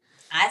me.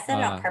 I said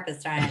it on Uh,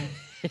 purpose, Ryan.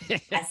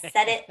 I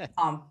said it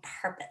on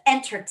purpose.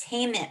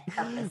 Entertainment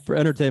for purposes.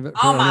 entertainment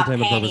All for my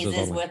entertainment panties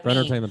purposes is only. with For me.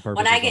 entertainment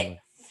When I purposes get, only.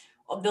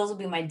 oh, those will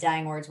be my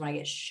dying words when I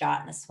get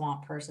shot in a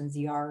swamp person's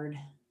yard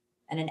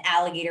and an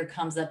alligator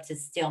comes up to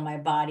steal my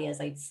body as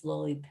I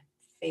slowly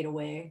fade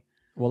away.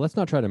 Well, let's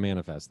not try to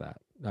manifest that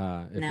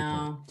if we can.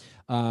 No,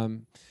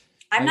 Um,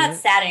 I'm I not mean,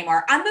 sad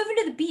anymore. I'm moving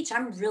to the beach.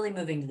 I'm really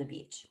moving to the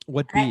beach.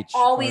 what And I beach?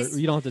 Or always,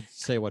 you don't have to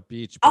say what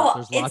beach, but oh,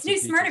 there's it's lots New of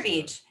Smyrna beaches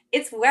there. Beach.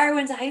 It's where I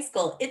went to high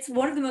school. It's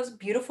one of the most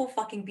beautiful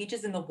fucking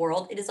beaches in the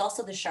world. It is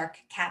also the shark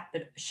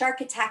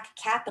attack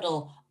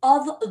capital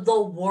of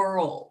the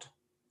world.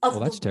 Well, Of the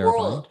that's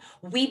terrifying. world.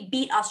 We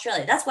beat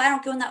Australia. That's why I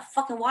don't go in that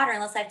fucking water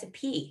unless I have to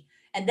pee.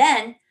 And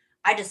then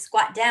I just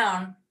squat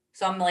down.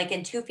 So I'm like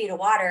in 2 feet of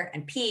water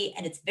and pee.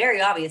 And it's very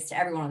obvious to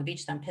everyone on the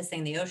beach that I'm pissing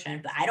in the ocean,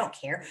 but I don't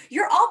care.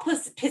 You're all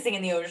pissing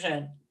in the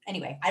ocean.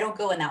 Anyway, I don't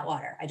go in that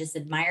water. I just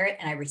admire it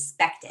and I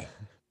respect it.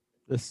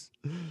 This,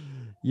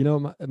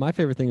 my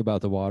favorite thing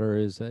about the water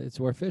is it's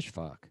where fish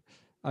fuck.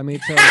 I mean,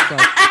 so it's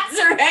like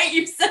That's right.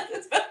 You said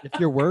this. if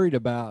you're worried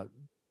about,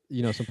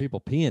 some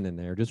people peeing in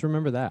there, just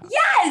remember that.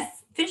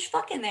 Yes, fish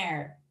fuck in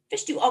there.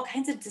 Fish do all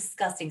kinds of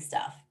disgusting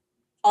stuff.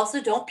 Also,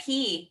 don't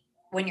pee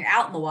when you're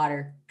out in the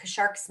water because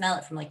sharks smell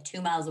it from like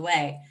 2 miles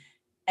away.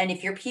 And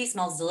if your pee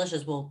smells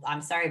delicious, well,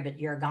 I'm sorry, but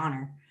you're a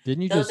goner.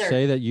 Didn't you Those just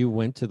say are that you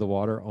went to the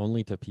water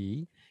only to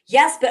pee?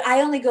 yes, but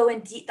I only go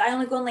in deep. I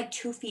only go in like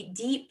 2 feet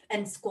deep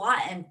and squat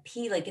and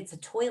pee like it's a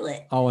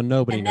toilet, Oh, and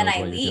nobody and then knows I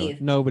what you're doing.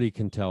 leave. Nobody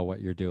can tell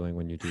what you're doing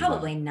when you do that.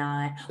 Probably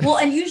not. Well,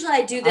 and usually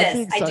I do I'm this.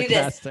 being I do this.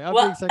 sarcastic. I'm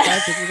being Well,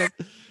 sarcastic because no,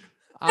 but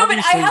I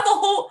obviously, have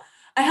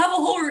a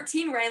whole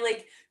routine where I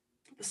like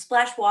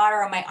splash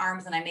water on my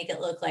arms and I make it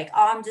look like,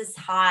 oh, I'm just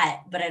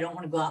hot, but I don't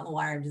want to go out in the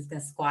water. I'm just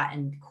gonna squat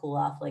and cool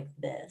off like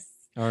this.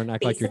 or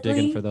act like you're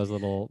digging for Basically, those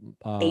little,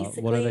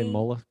 what are they, basically,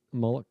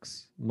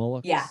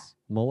 yeah.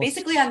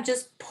 Basically, mollusks? I'm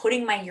just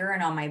putting my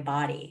urine on my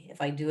body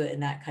if I do it in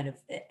that kind of.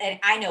 And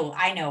I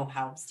know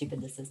how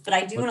stupid this is, but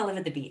I do But want to live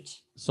at the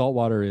beach. salt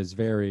water is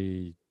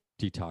very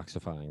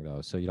detoxifying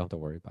though, so you don't have to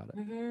worry about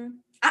it.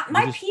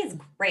 My just- pee is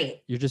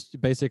great. You're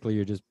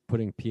just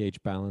putting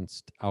pH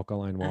balanced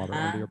alkaline water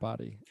into your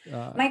body.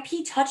 My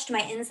pee touched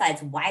my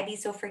insides. Why be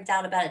so freaked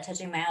out about it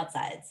touching my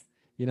outsides?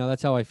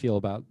 That's how I feel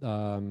about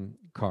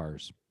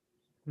cars.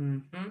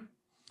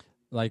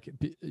 Like,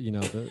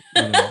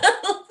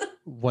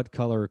 what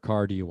color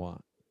car do you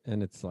want?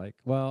 And it's like,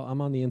 well,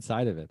 I'm on the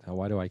inside of it.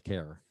 Why do I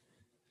care?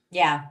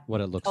 Yeah.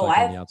 What it looks like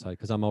on the outside,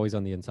 because I'm always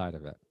on the inside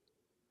of it.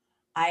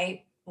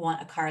 I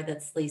want a car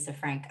that's Lisa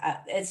Frank.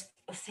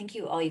 Thank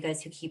you, all you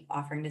guys who keep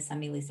offering to send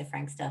me Lisa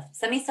Frank stuff.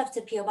 Send me stuff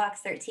to P.O.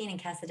 Box 13 in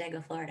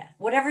Casadega, Florida.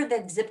 Whatever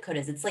the zip code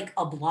is, it's like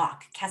a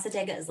block.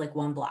 Casadega is like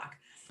one block.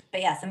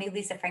 But yeah, send me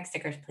Lisa Frank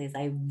stickers, please.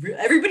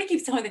 Everybody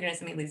keeps telling me they're going to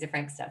send me Lisa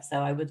Frank stuff, so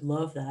I would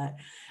love that.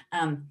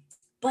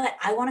 But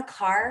I want a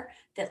car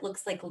that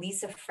looks like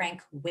Lisa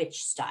Frank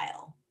witch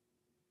style,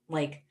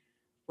 like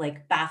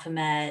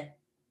Baphomet,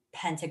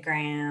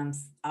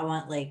 pentagrams. I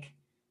want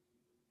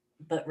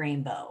but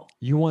rainbow.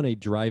 You want a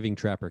driving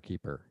trapper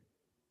keeper.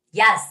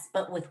 Yes,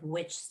 but with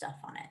witch stuff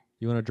on it.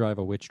 You want to drive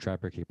a witch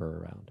trapper keeper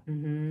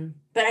around.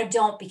 But I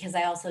don't, because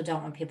I also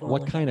don't want people to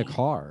What look kind at of me.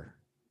 car?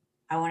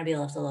 I want to be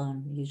left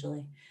alone,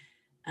 usually.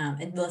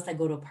 Unless I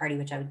go to a party,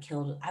 which I would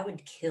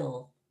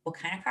kill. What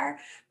kind of car?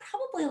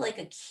 Probably like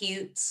a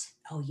cute,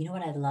 you know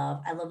what I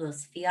love? I love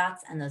those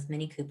Fiats and those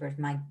Mini Coopers.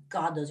 My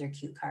God, those are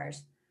cute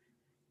cars.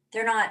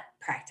 They're not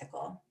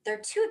practical.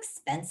 They're too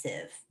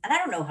expensive. And I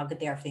don't know how good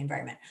they are for the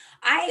environment.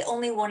 I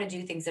only want to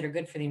do things that are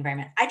good for the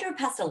environment. I drove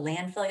past a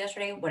landfill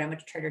yesterday when I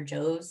went to Trader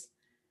Joe's.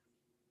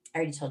 I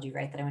already told you,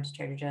 right, that I went to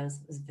Trader Joe's.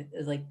 It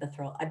was like the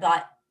thrill. I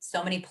bought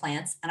so many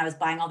plants, and I was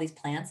buying all these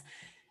plants.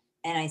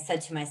 And I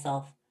said to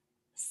myself,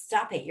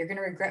 stop it. You're going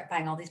to regret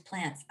buying all these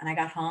plants. And I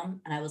got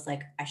home and I was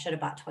like, I should have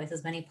bought twice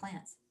as many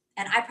plants.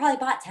 And I probably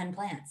bought 10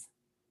 plants.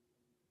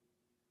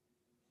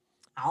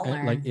 I'll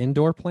learn. Like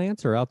indoor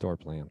plants or outdoor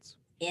plants?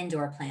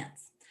 Indoor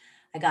plants.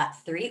 I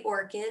got 3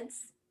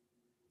 orchids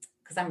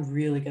because I'm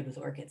really good with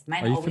orchids.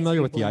 Are you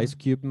familiar with the ice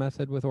cube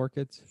method with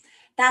orchids?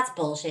 That's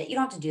bullshit. You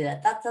don't have to do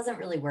that. That doesn't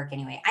really work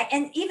anyway.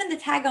 And even the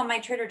tag on my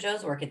Trader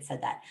Joe's orchid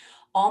said that.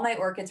 All my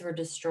orchids were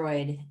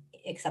destroyed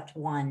except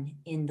one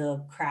in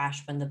the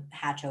crash when the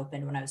hatch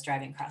opened when I was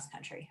driving cross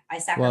country. I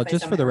sacrificed. Well,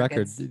 just for the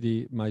orchids.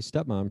 record, my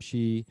stepmom,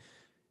 she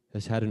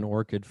has had an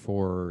orchid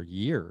for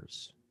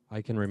years.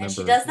 I can remember. And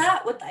she does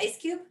that with the ice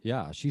cube?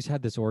 Yeah, she's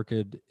had this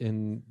orchid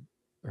in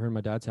her and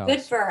my dad's house.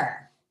 Good for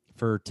her.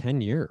 For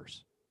 10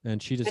 years.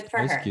 And she just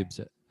ice cubes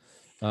it.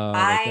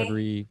 Like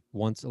every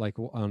once, like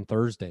on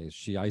Thursdays,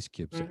 she ice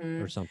cubes it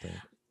or something.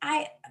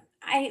 I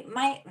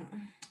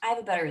have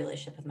a better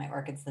relationship with my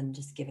orchids than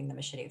just giving them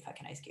a shitty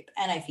fucking ice cube,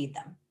 and I feed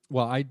them.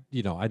 Well, I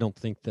don't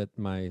think that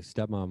my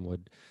stepmom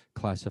would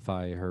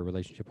classify her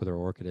relationship with her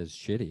orchid as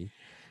shitty.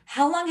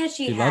 How long has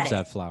she had it? She loves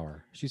that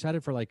flower. She's had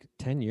it for like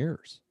 10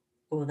 years.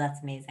 Oh,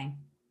 that's amazing.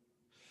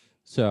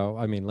 So,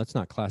 I mean, let's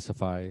not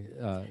classify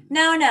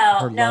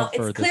No,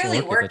 it's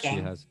clearly working.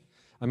 She has.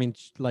 I mean,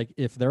 like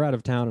if they're out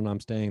of town and I'm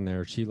staying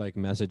there, she like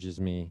messages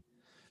me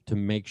to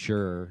make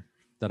sure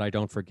that I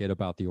don't forget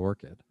about the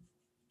orchid.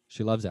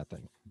 She loves that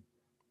thing.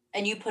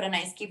 And you put an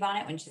ice cube on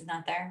it when she's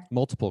not there?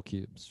 Multiple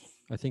cubes.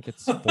 I think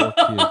it's 4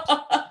 cubes.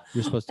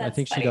 You're supposed to. I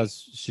think funny.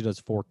 She does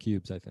 4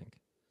 cubes. I think.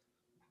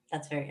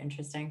 That's very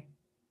interesting.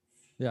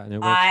 Yeah, and it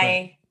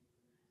works.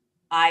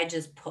 I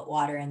just put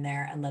water in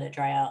there and let it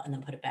dry out, and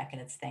then put it back in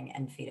its thing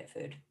and feed it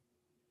food.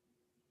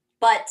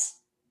 But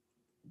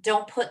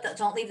don't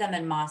leave them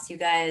in moss, you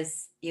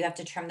guys. You have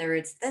to trim the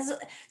roots.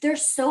 They're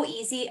so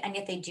easy, and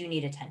yet they do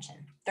need attention.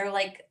 They're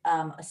like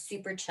a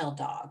super chill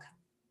dog.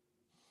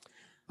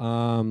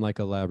 Like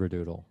a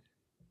Labradoodle.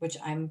 Which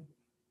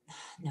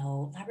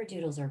no,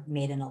 Labradoodles are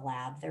made in a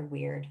lab. They're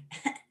weird.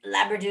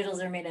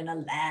 Labradoodles are made in a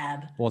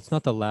lab. Well, it's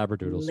not the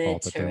Labradoodle's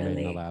fault that they're made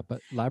in a lab,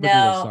 but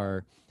Labradoodles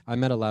are. I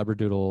met a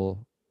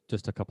Labradoodle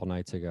just a couple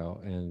nights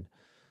ago, and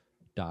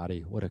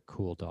Dottie, what a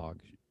cool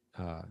dog.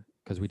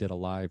 Because we did a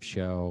live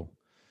show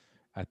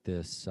at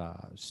this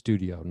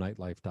studio,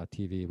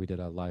 nightlife.tv. We did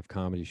a live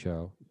comedy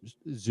show,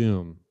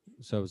 Zoom.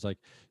 So it was like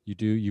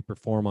you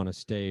perform on a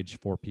stage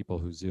for people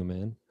who Zoom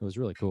in. It was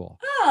really cool.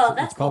 Oh,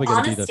 that's probably cool.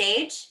 On a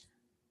stage?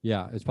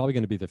 Yeah, it's probably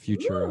going to be the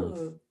future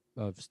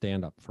of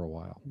stand-up for a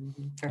while.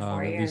 For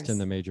 4 years. At least in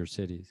the major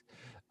cities.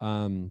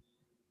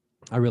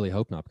 I really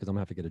hope not, because I'm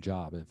going to have to get a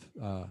job if...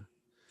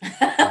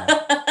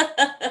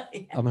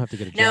 I'm gonna have to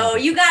get a job. No,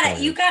 you got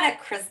a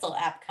Crystal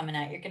app coming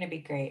out. You're gonna be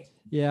great.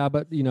 Yeah,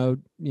 but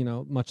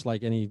much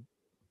like any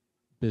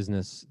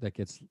business that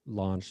gets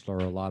launched, or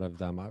a lot of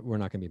them, we're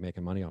not gonna be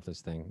making money off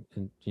this thing,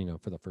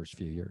 for the first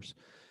few years.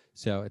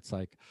 So it's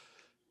like,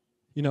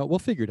 we'll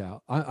figure it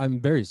out.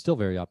 I'm still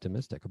very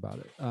optimistic about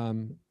it.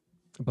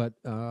 But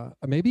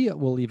maybe it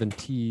will even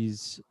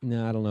tease.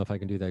 No, I don't know if I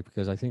can do that,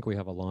 because I think we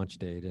have a launch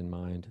date in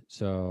mind.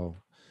 So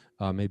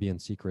maybe in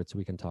secrets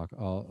we can talk.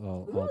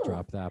 I'll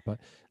drop that. But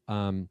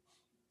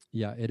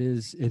yeah, it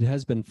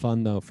has been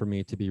fun though for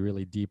me to be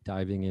really deep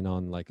diving in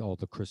on like all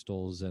the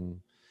crystals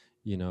and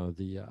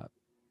the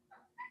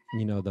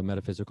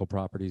metaphysical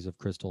properties of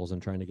crystals,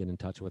 and trying to get in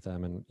touch with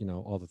them, and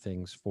all the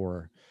things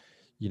for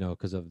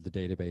because of the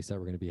database that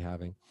we're going to be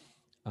having.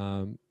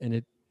 And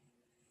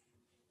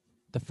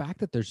the fact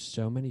that there's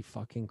so many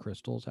fucking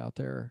crystals out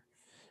there.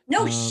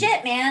 No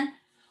shit, man.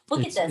 Look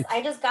at this. it's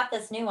I just got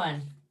this new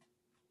one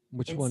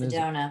which in one is it?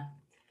 Sedona.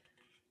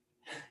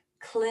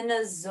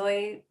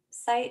 Clinozoisite.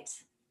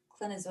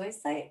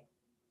 Clinozoisite.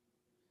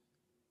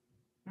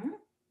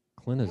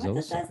 What this is?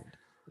 Clinozoisite.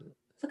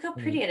 Look how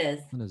pretty it is.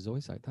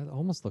 Clinozoisite. That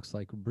almost looks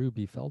like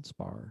ruby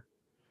feldspar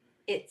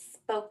It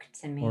spoke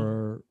to me.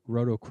 or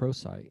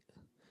rhodochrosite.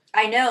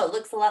 I know it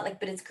looks a lot like,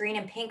 but it's green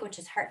and pink, which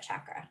is heart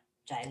chakra,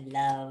 which I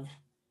love.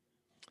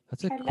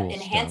 That's a cool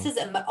enhances.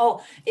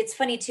 It's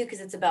funny too because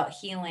it's about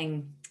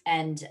healing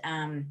and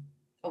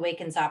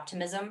awakens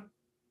optimism.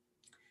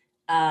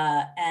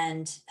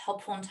 And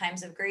helpful in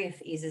times of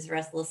grief, eases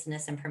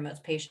restlessness and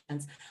promotes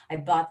patience. I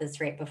bought this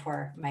right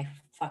before my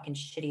fucking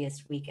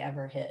shittiest week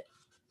ever hit.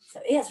 So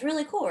yeah, it's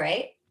really cool,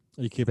 right?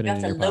 You keep it You in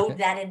have your to load pocket?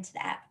 that into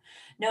the app.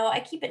 No, I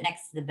keep it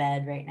next to the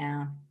bed right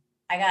now.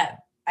 I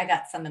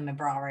got some in my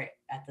bra right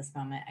at this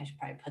moment. I should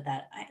probably put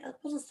that.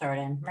 We'll just throw it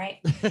in, right?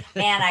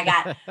 Man, I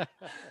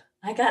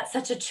got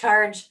such a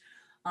charge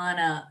on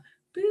a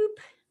boop.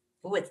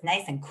 Oh, it's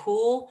nice and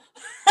cool.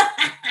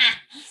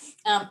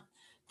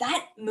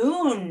 That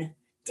moon,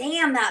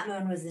 damn, that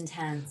moon was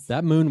intense.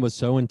 That moon was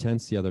so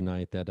intense the other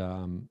night that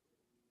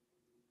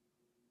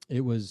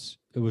it was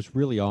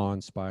really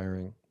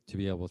awe-inspiring to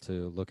be able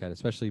to look at,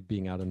 especially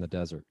being out in the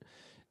desert,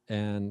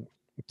 and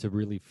to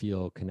really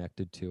feel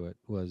connected to it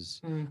was.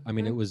 I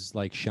mean, it was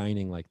like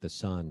shining like the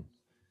sun.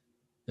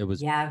 It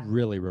was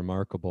really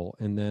remarkable.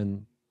 And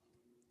then,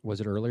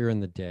 was it earlier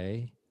in the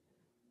day?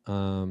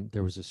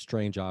 There was a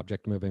strange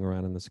object moving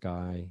around in the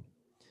sky.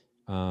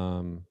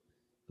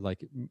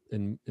 Like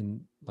in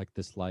like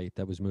this light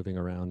that was moving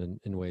around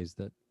in ways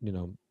that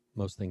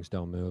most things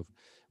don't move,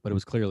 but it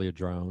was clearly a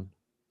drone.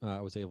 I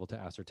was able to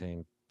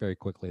ascertain very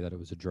quickly that it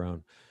was a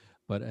drone,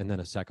 and then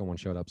a second one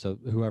showed up. So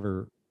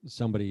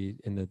somebody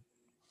in the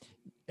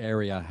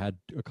area had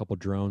a couple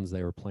drones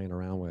they were playing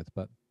around with,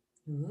 but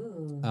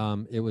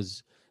it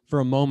was, for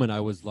a moment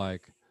I was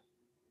like,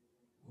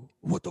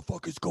 what the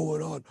fuck is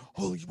going on?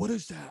 Holy, what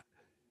is that?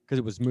 Because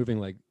it was moving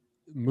like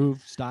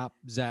move, stop,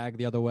 zag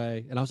the other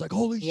way, and I was like,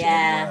 holy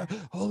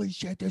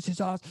shit, this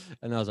is awesome.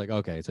 And I was like,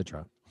 okay, it's a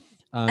drone.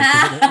 It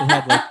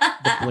had like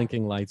the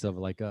blinking lights of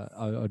like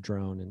a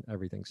drone and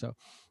everything. So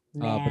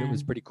but it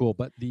was pretty cool.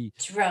 But the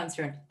drones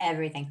ruined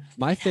everything.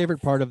 My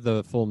favorite part of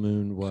the full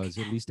moon was,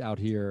 at least out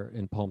here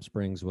in Palm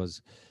Springs,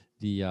 was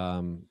the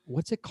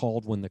what's it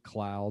called when the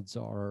clouds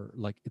are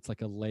like, it's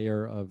like a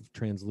layer of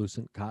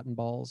translucent cotton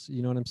balls,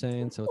 you know what I'm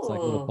saying? So it's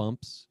like little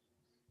bumps.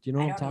 Do you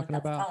know what I'm talking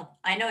about? Called.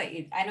 I know what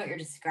you're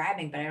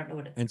describing, but I don't know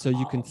what it's and called. So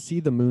you can see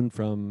the moon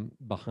from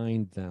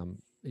behind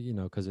them,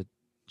 because it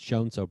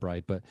shone so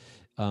bright, but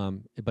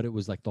it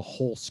was like the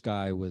whole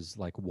sky was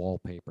like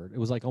wallpapered. It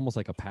was like almost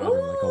like a pattern,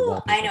 like a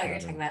wallpaper. I know what you're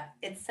talking about.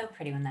 It's so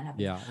pretty when that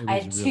happens. Yeah, I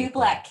had really two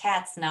black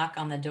cats knock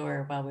on the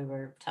door while we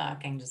were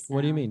talking just now.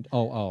 What do you mean?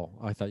 Oh,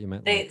 I thought you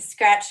meant they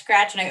scratch,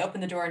 and I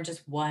opened the door and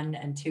just one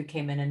and two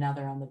came in, and now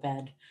they're on the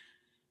bed.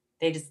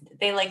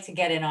 They like to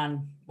get in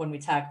on when we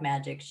talk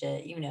magic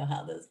shit. You know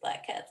how those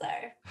black cats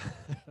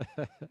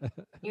are.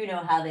 You know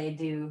how they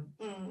do.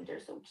 They're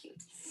so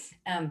cute.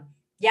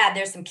 Yeah,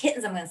 there's some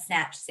kittens I'm going to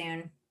snatch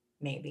soon.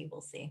 Maybe, we'll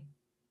see.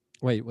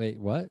 Wait,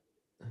 what?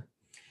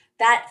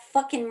 That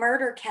fucking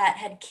murder cat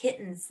had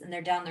kittens, and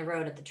they're down the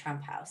road at the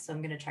Trump house. So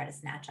I'm going to try to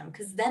snatch them,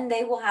 because then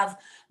they will have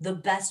the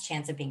best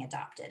chance of being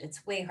adopted.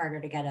 It's way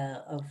harder to get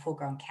a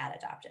full-grown cat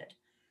adopted.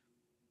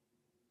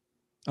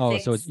 Oh,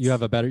 so you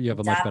have a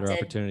much better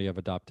opportunity of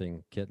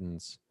adopting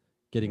kittens,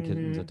 getting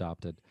kittens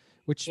adopted,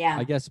 which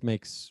I guess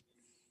makes,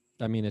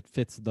 it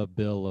fits the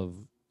bill of,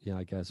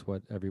 I guess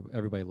what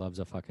everybody loves,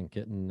 a fucking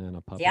kitten and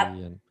a puppy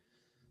and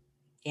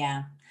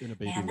and a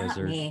baby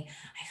lizard. Not me.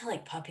 I feel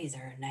like puppies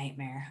are a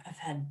nightmare. I've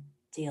had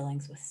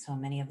dealings with so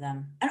many of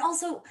them, and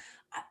also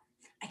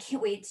I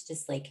can't wait to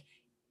just like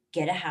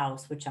get a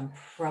house, which I'm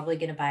probably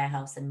going to buy a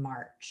house in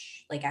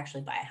March, like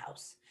actually buy a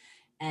house,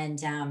 and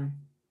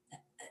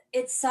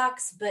it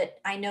sucks, but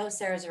I know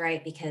Sarah's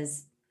right,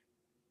 because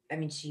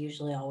she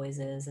usually always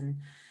is. And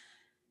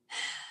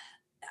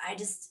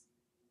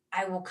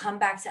I will come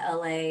back to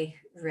LA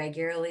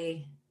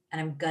regularly,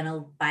 and I'm going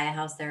to buy a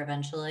house there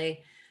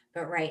eventually.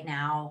 But right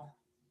now,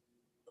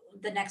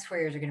 the next 4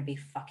 years are going to be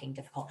fucking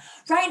difficult.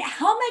 Ryan,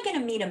 how am I going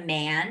to meet a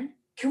man?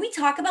 Can we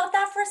talk about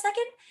that for a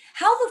second?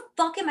 How the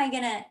fuck am I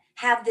going to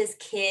have this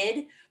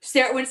kid?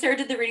 When Sarah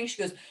did the reading,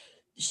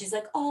 she's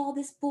like, oh,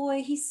 this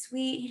boy, he's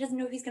sweet. He doesn't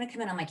know if he's going to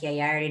come in. I'm like, yeah,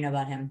 I already know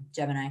about him,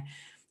 Gemini.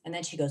 And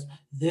then she goes,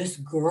 this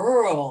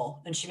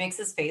girl. And she makes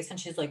this face, and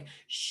she's like,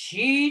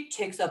 she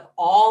takes up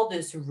all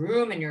this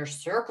room in your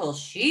circle.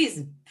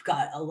 She's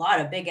got a lot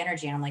of big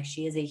energy. And I'm like,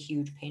 she is a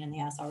huge pain in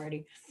the ass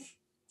already.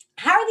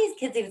 How are these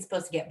kids even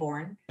supposed to get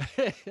born?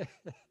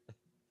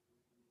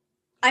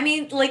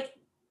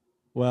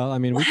 Well,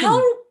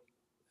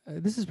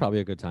 this is probably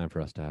a good time for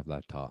us to have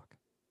that talk.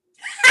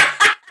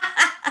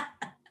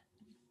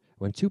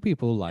 When two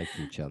people like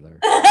each other.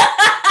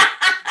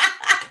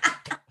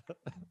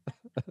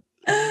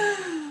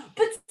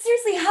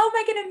 seriously, how am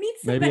I going to meet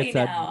somebody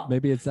now?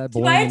 Maybe it's that Do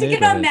boy I in have the to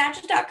get on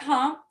neighborhood.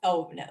 Match.com?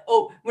 Oh no.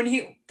 Oh, when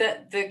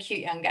the cute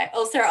young guy.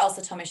 Oh, Sarah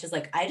also told me, she's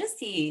like, I just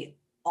see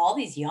all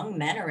these young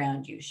men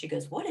around you. She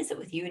goes, what is it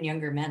with you and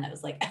younger men? I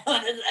was like,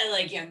 I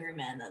like younger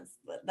men.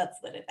 That's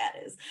what that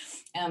is.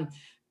 Um,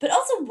 but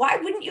also, why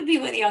wouldn't you be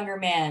with a younger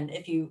man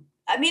if you?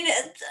 I mean,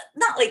 it's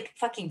not like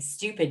fucking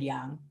stupid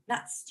young,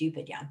 not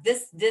stupid young.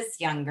 This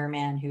younger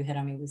man who hit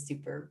on me was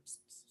super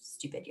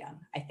stupid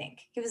young. I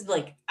think he was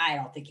like, I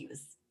don't think he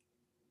was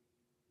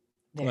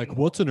very Like,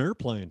 what's old. an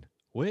airplane?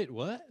 Wait,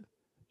 what?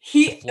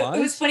 It It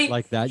was flies? funny.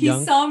 Like that He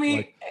young? saw Like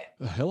me.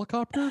 a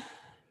helicopter?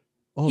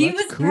 Oh, He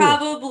that's was cool.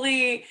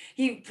 probably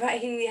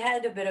he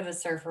had a bit of a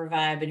surfer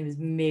vibe, and he was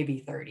maybe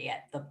 30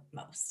 at the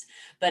most.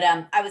 But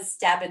I was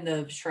stabbing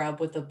the shrub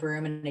with a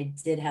broom, and I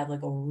did have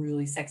like a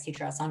really sexy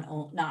dress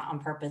on, not on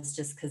purpose,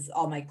 just because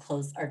all my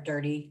clothes are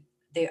dirty.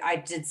 I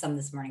did some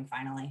this morning.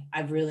 Finally,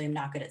 I really am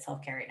not good at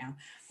self care right now.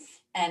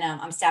 And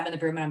I'm stabbing the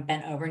broom, and I'm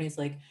bent over, and he's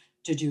like,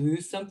 "Did you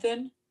lose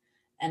something?"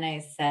 And I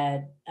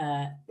said,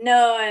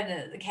 "No,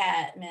 and the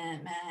cat, meh,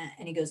 meh."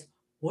 And he goes,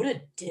 "What a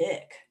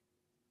dick."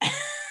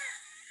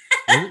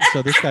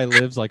 So this guy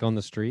lives like on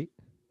the street?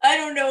 I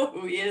don't know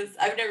who he is.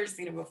 I've never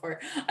seen him before.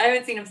 I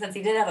haven't seen him since.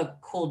 He did have a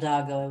cool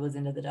dog, though. I was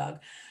into the dog.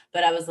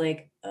 But I was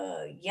like,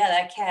 yeah,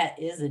 that cat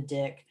is a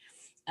dick.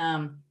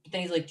 But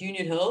then he's like, do you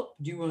need help?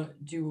 Do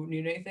you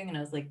need anything? And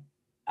I was like,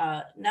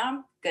 no,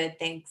 I'm good,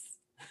 thanks.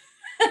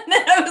 And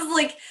then I was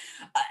like,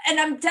 and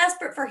I'm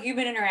desperate for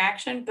human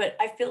interaction, but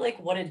I feel like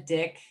what a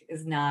dick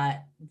is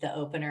not the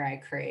opener I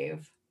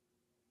crave.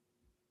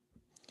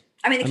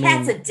 I mean, I the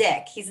cat's a mean,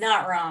 dick. He's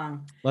not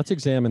wrong. let's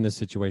examine this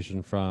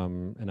situation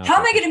from an How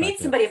am outside I going to meet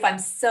perspective. somebody if I'm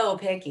so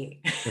picky?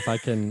 If I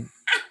can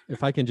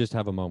if I can just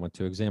have a moment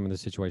to examine the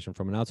situation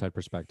from an outside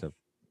perspective.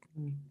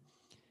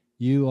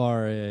 You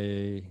are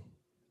a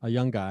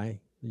young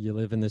guy. You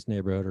live in this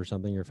neighborhood or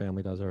something, your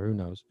family does, or who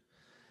knows.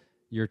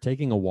 You're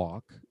taking a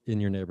walk in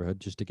your neighborhood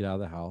just to get out of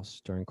the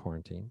house during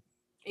quarantine.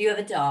 You have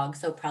a dog,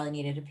 so probably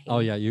needed a Oh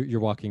pee. yeah, you're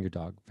walking your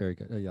dog. Very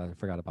good. Yeah, I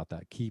forgot about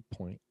that key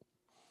point.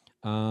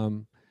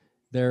 Um,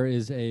 there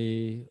is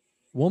a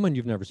woman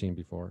you've never seen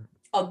before,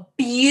 A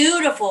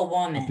beautiful a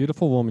woman.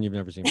 beautiful woman you've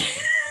never seen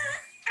before,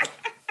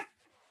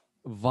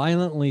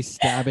 violently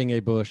stabbing a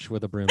bush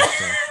with a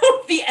broomstick.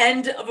 The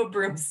end of a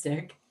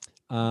broomstick.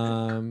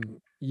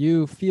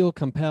 You feel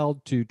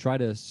compelled to try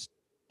to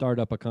start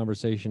up a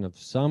conversation of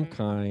some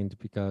kind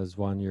because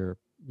one, you're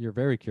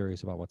very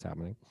curious about what's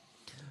happening.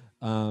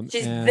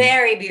 She's And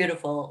very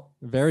beautiful,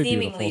 very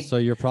beautiful.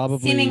 So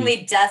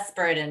seemingly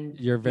desperate, and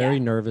you're very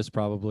yeah. nervous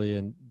probably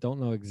and don't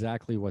know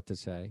exactly what to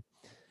say.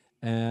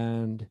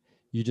 And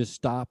you just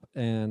stop,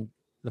 and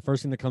the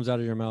first thing that comes out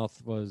of your mouth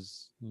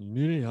was, "You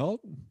need any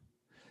help?"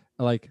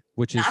 Like,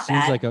 which is Not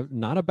seems like bad. a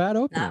not a bad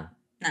Not opening.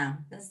 no,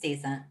 that's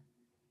decent.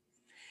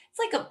 It's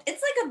like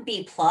a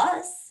B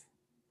plus.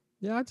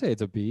 Yeah, I'd say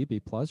it's a B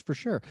plus for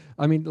sure.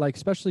 I mean, like,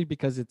 especially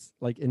because it's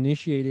like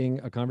initiating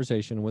a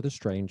conversation with a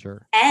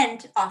stranger.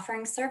 And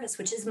offering service,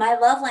 which is my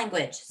love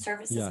language.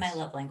 Service is my Yes.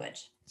 love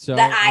language that So,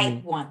 I I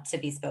mean, want to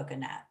be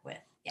spoken at with.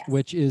 Yes.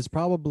 which is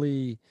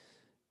probably,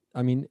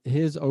 I mean,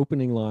 his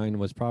opening line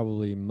was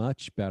probably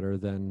much better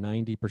than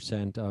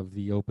 90% of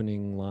the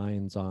opening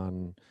lines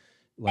on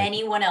like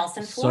Anyone else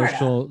in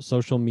Florida?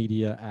 social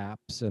media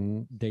apps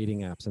and dating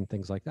apps and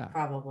things like that.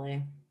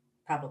 Probably.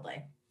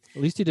 Probably.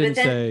 At least he But didn't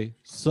then, say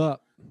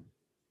sup.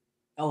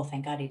 oh,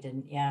 thank God he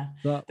didn't. Yeah.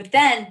 Sup. But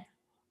then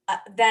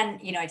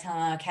I tell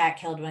him a cat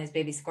killed one of his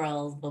baby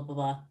squirrels. Blah blah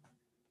blah.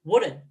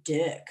 What a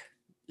dick.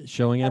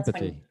 Showing That's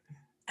when.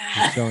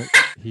 empathy.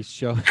 He's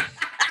showing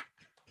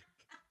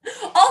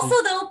Also,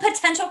 though,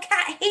 potential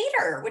cat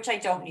hater, which I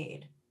don't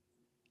need.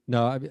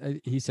 No,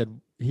 he said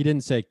he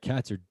didn't say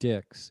cats are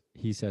dicks.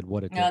 He said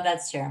what a dick. No,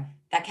 that's true.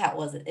 That cat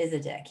is a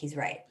dick. He's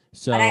right.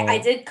 And I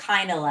So did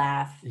kind of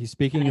laugh, he's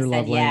speaking and I your said,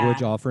 love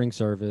language, yeah. offering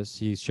service.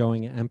 He's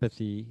showing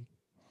empathy.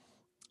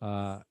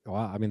 Wow,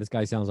 I mean, this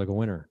guy sounds like a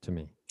winner to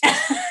me. Well,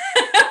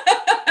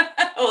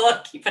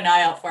 I'll keep an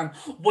eye out for him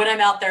when I'm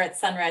out there at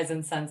sunrise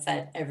and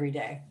sunset every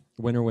day.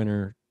 Winner,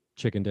 winner,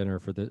 chicken dinner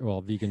for the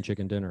vegan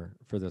chicken dinner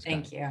for this guy.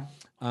 Thank you.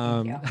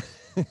 Thank you.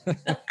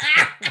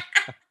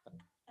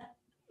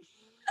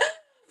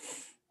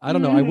 I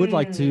don't know. I would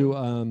like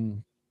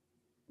to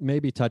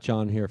maybe touch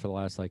on here for the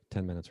last like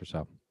 10 minutes or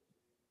so.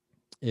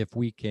 If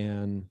we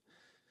can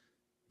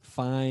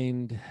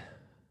find,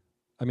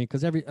 I mean,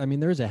 because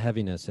there's a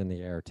heaviness in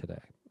the air today.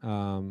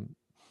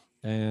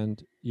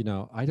 And,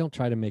 I don't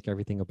try to make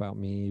everything about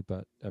me,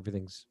 but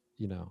everything's,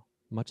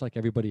 much like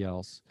everybody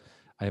else,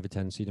 I have a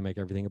tendency to make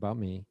everything about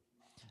me.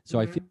 So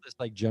I feel this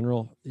like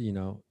general,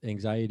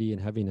 anxiety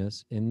and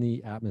heaviness in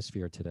the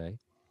atmosphere today.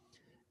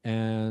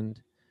 And,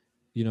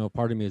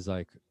 part of me is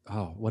like,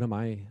 oh,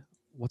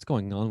 what's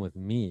going on with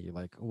me?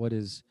 Like,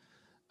 what's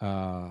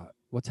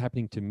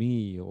happening to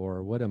me,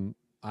 or what am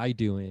I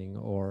doing,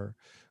 or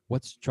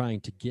what's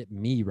trying to get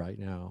me right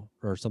now,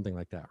 or something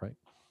like that. Right.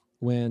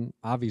 When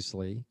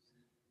obviously,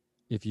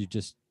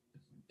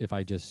 if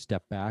I just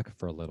step back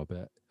for a little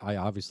bit, I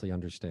obviously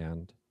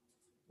understand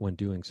when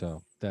doing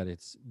so that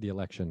it's the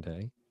election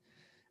day.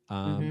 This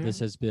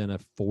Mm-hmm. has been a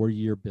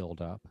 4-year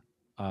buildup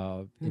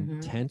of Mm-hmm.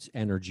 intense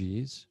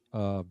energies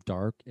of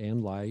dark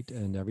and light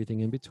and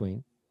everything in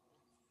between.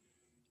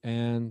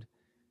 And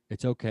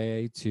it's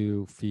okay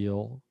to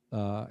feel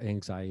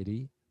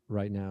anxiety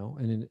right now.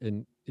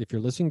 And if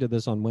you're listening to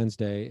this on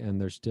Wednesday and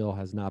there still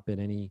has not been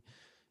any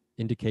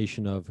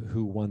indication of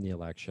who won the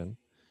election,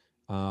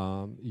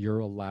 you're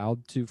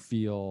allowed to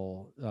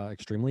feel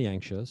extremely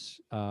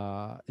anxious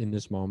in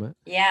this moment.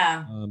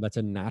 Yeah. That's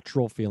a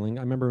natural feeling.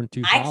 I remember in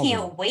I 2000.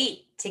 can't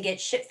wait to get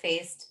shit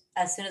faced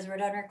as soon as we're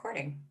done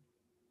recording.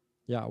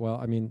 Yeah, well,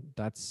 I mean,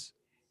 that's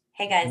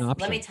Hey an guys,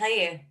 let me option. tell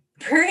you,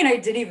 Prairie and I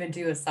didn't even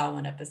do a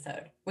Solomon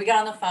episode. We got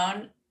on the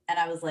phone and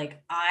I was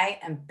like, I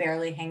am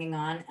barely hanging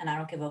on and I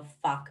don't give a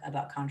fuck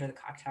about Conjure the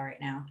Cocktail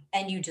right now.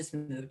 And you just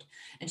moved.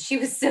 And she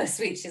was so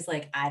sweet. She's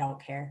like, I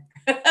don't care.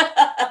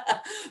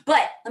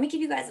 But let me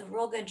give you guys a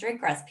real good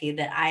drink recipe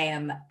that I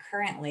am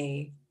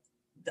currently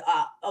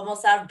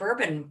almost out of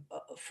bourbon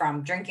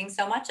from drinking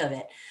so much of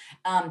it.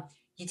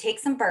 You take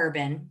some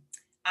bourbon.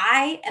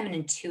 I am an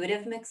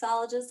intuitive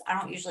mixologist. I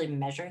don't usually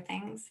measure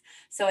things.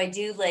 So I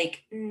do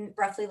like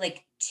roughly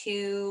like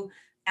 2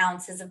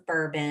 ounces of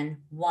bourbon,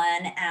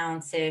 1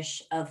 ounce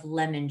ish of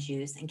lemon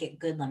juice, and get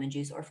good lemon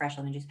juice or fresh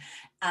lemon juice.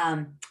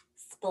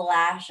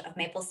 Splash of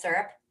maple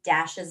syrup,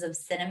 dashes of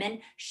cinnamon,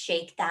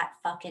 shake that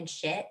fucking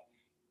shit.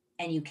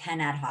 And you can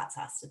add hot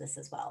sauce to this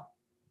as well.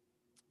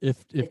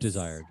 If It's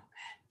desired.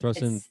 Throw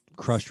some it's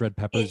crushed red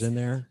peppers it's in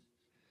there.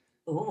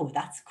 Oh,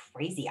 that's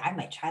crazy. I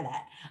might try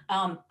that.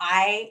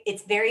 I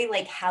It's very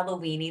like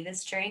Halloweeny,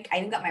 this drink. I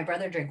even got my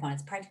brother to drink one.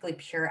 It's practically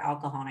pure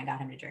alcohol, and I got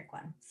him to drink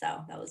one.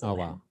 So that was a Oh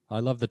wow. win. I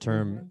love the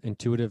term Mhm.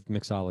 intuitive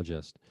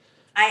mixologist.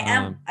 I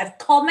am. Um, I've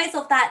called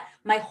myself that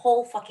my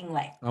whole fucking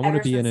life. I want to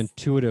Ever be an since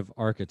intuitive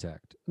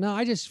architect. No,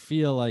 I just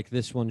feel like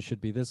this one should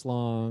be this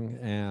long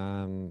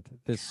and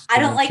this I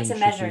don't like dimension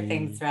to should measure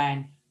things, be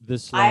Ryan.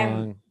 this I'm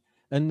long.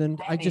 And then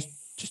I I'm a just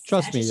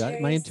trust me. My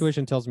Sagittarius.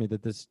 intuition tells me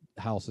that this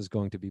house is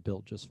going to be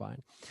built just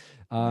fine.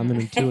 I'm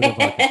an intuitive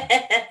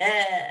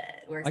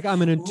architect. Works. Like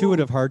I'm an Ooh.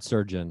 intuitive heart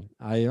surgeon.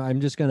 I'm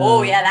just Oh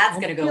gonna. yeah, that's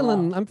gonna go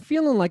well. I'm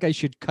feeling like I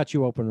should cut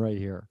you open right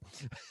here.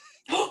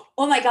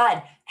 Oh my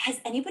God. Has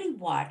anybody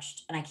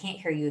watched, and I can't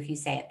hear you if you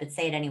say it, but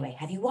say it anyway.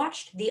 Have you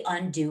watched The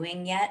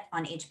Undoing yet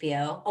on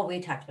HBO? Oh, we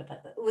talked about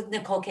that with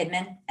Nicole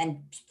Kidman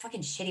and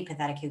fucking shitty,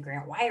 pathetic Hugh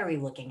Grant. Why are we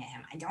looking at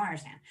him? I don't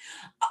understand.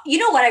 You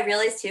know what I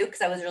realized too,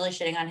 because I was really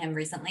shitting on him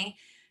recently?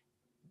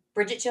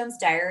 Bridget Jones'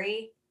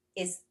 Diary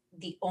is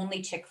the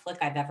only chick flick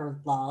I've ever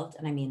loved,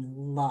 and I mean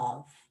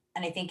love.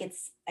 And I think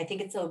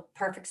it's a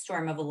perfect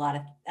storm of a lot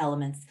of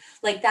elements.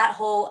 Like that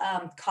whole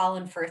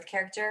Colin Firth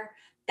character,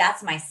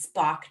 that's my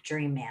Spock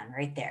dream man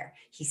right there.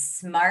 He's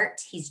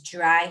smart, he's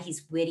dry,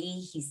 he's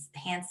witty, he's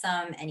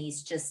handsome, and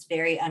he's just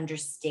very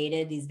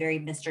understated. He's very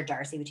Mr.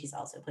 Darcy, which he's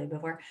also played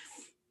before.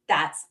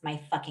 That's my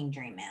fucking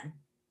dream man.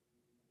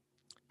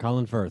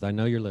 Colin Firth, I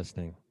know you're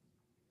listening.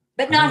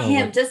 But I don't not know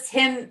what him, just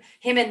him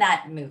in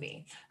that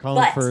movie.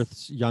 Colin But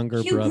Firth's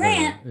younger Hugh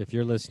Grant, brother, if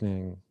you're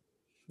listening,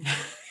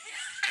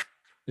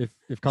 if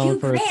Colin Hugh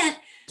Firth's Grant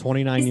is the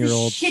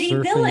 29-year-old shitty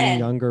surfing villain.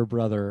 younger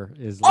brother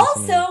is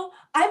listening. Also,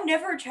 I'm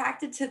never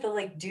attracted to the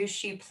like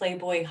douchey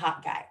playboy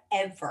hot guy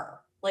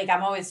ever. Like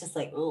I'm always just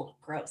like, oh,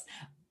 gross.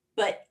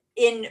 But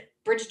in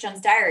Bridget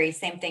Jones' Diary,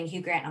 same thing.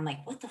 Hugh Grant. I'm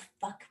like, what the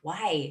fuck?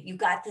 Why you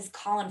got this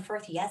Colin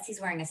Firth? Yes,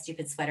 he's wearing a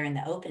stupid sweater in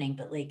the opening,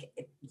 but like,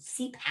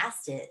 see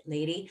past it,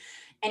 lady.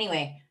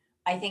 Anyway,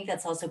 I think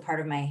that's also part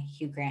of my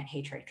Hugh Grant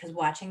hatred because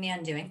watching The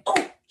Undoing.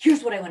 Oh,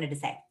 here's what I wanted to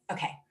say.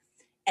 Okay,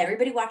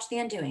 everybody watch The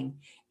Undoing,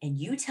 and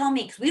you tell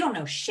me because we don't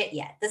know shit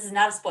yet. This is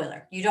not a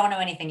spoiler. You don't know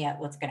anything yet.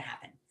 What's going to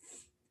happen?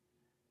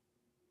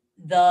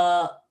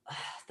 The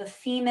the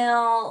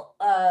female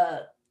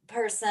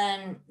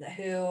person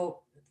who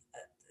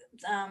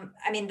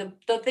I mean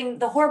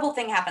the horrible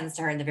thing happens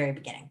to her in the very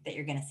beginning that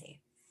you're going to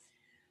see.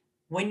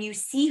 When you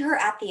see her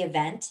at the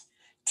event,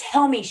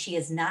 tell me she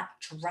is not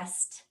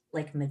dressed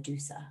like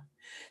Medusa.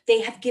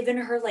 They have given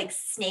her like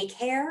snake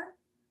hair.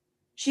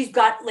 She's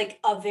got like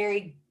a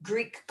very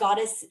Greek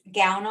goddess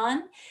gown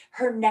on.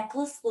 Her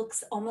necklace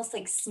looks almost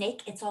like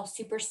snake. It's all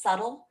super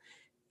subtle.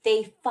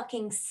 They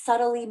fucking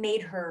subtly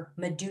made her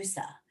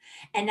Medusa.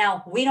 And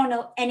now we don't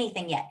know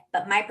anything yet,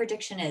 but my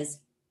prediction is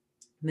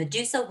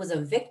Medusa was a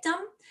victim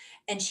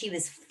and she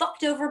was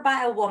fucked over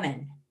by a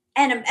woman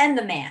and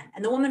the man,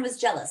 and the woman was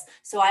jealous.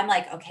 So I'm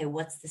like, okay,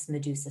 what's this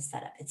Medusa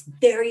setup? It's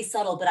very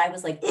subtle, but I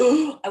was like,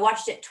 I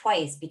watched it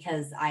twice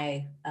because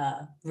I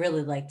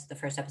really liked the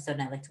first episode,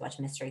 and I like to watch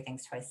mystery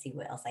things twice, see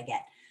what else I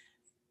get.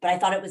 But I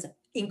thought it was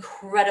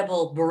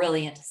incredible,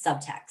 brilliant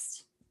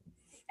subtext.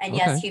 And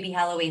yes, Okay. Hubie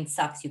Halloween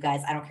sucks, you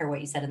guys. I don't care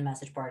what you said in the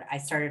message board. I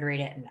started to read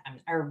it, and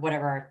or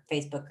whatever our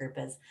Facebook group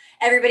is.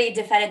 Everybody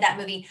defended that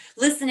movie.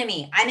 Listen to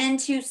me. I'm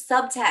into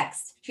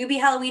subtext. Hubie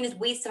Halloween is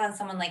wasted on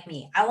someone like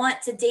me. I want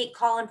to date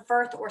Colin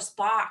Firth or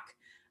Spock.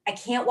 I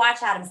can't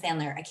watch Adam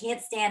Sandler. I can't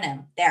stand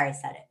him. There, I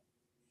said it.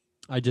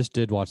 I just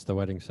did watch The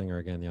Wedding Singer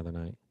again the other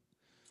night.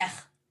 Ugh,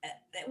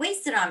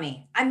 wasted on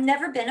me. I've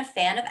never been a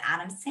fan of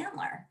Adam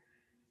Sandler.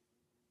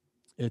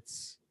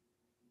 it's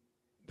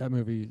that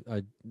movie.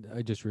 I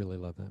just really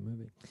love that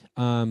movie.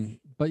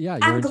 But yeah,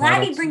 you're I'm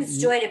glad he entitled.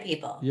 brings joy to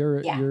people.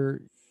 You're Yeah.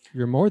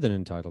 you're more than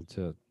entitled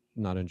to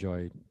not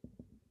enjoy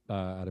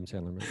Adam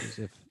Sandler movies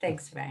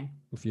Thanks, Ryan.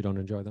 if you don't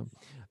enjoy them.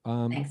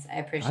 Thanks. I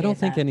appreciate I don't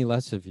think that. any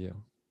less of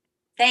you.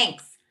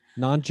 Thanks.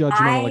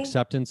 Non-judgmental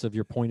acceptance of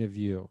your point of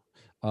view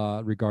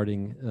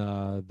regarding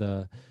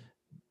the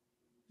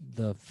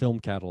film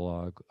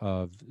catalog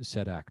of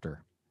said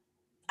actor.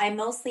 I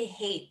mostly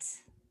hate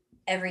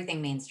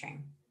everything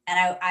mainstream.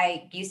 And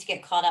I used to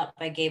get caught up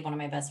by Gabe, one of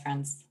my best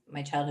friends,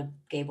 my childhood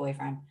gay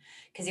boyfriend,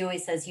 because he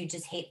always says you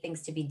just hate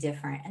things to be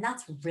different, and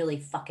that's really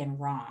fucking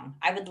wrong.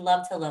 I would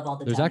love to love all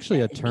the. There's actually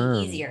shit. a It'd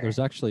term. be easier. There's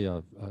actually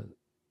a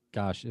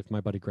gosh, if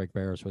my buddy Greg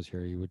Barris was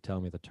here, he would tell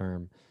me the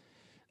term.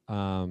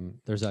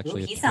 There's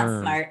actually he a term.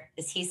 Sounds smart.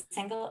 Is he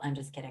single? I'm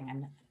just kidding.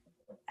 I'm not.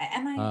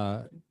 Am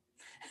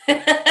I?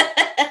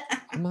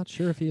 I'm not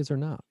sure if he is or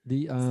not.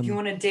 The you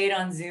want to date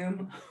on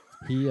Zoom?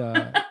 He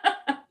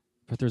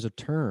but there's a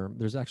term.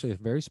 There's actually a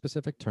very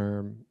specific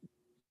term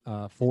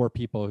for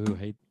people who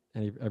hate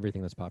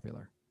everything that's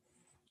popular.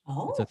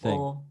 Oh, it's a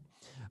thing.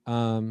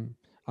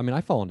 I mean,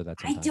 I fall into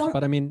that sometimes.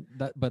 But I mean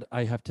that. But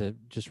I have to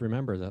just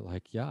remember that,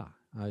 like, yeah,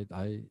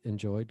 I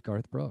enjoyed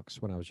Garth Brooks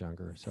when I was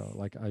younger. So,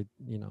 like,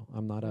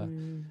 I'm not a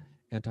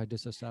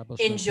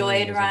anti-disestablishment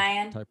enjoyed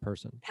Ryan type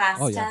person.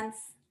 Past tense.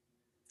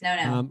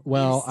 No.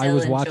 Well, I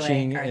was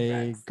watching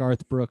a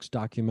Garth Brooks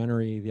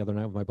documentary the other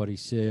night with my buddy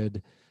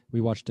Sid. We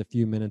watched a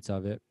few minutes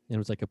of it, and it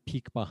was like a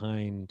peek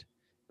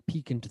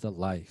into the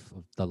life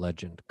of the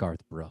legend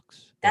Garth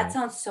Brooks. That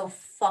sounds so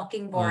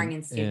fucking boring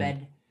and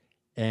stupid.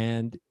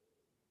 And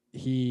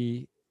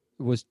he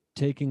was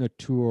taking a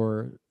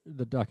tour,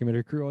 the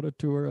documentary crew on a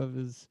tour of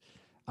his,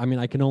 I mean,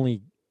 I can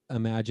only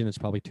imagine it's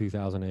probably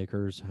 2,000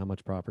 acres, how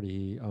much property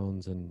he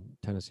owns in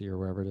Tennessee or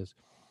wherever it is.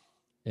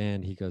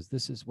 And he goes,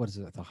 this is, what is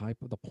it,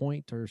 the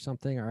point or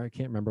something? Or I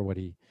can't remember what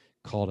he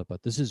called it,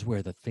 but this is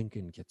where the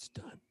thinking gets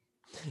done.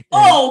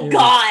 And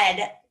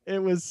God.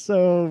 It was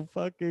so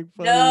fucking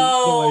funny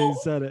the way he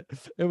said it.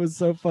 It was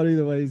so funny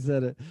the way he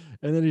said it.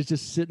 And then he's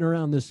just sitting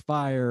around this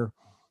fire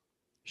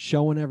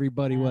showing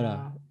everybody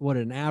what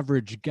an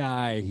average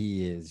guy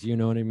he is. You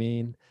know what I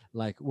mean?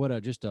 Like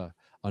just a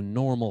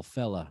normal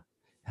fella.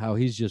 How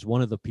he's just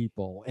one of the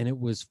people, and it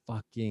was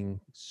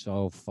fucking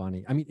so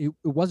funny. I mean, he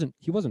wasn't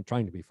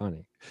trying to be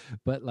funny,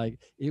 but like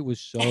it was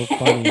so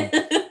funny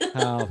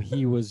how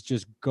he was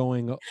just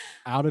going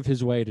out of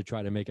his way to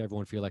try to make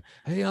everyone feel like,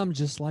 hey, I'm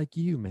just like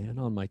you, man,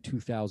 on my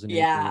 2,000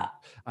 acre.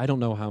 I don't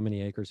know how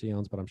many acres he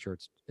owns, but I'm sure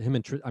it's him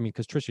and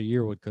because Trisha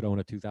Yearwood could own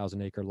a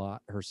 2,000 acre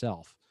lot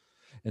herself.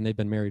 And they've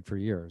been married for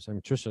years. I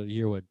mean, Trisha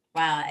Yearwood.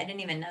 Wow, I didn't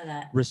even know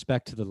that.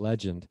 Respect to the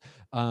legend.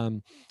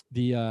 But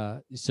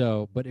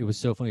it was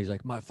so funny. He's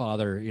like, my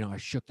father, I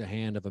shook the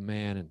hand of a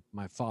man, and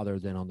my father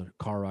then on the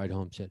car ride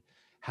home said,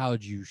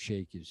 how'd you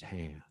shake his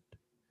hand?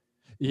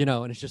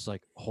 And it's just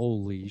like,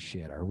 holy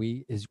shit.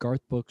 Is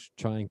Garth Brooks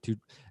trying to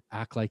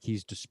act like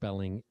he's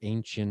dispelling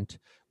ancient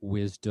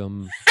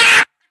wisdom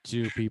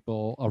to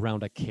people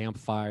around a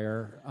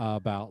campfire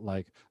about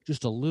like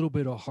just a little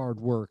bit of hard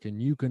work,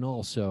 and you can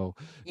also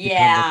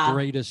become the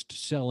greatest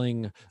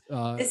selling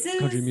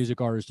country music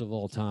artist of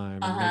all time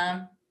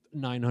and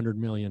make $900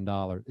 million.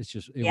 It's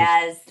just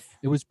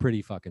it was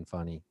pretty fucking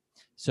funny.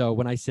 So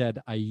when I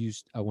said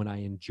when I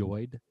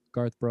enjoyed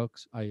Garth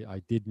Brooks,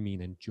 I did mean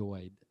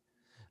enjoyed.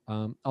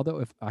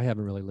 Although if I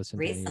haven't really listened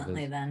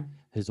recently to any of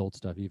his old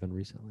stuff even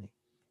recently.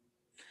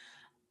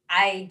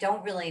 I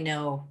don't really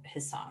know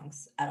his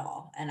songs at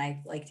all, and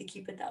I like to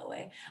keep it that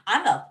way.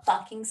 I'm a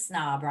fucking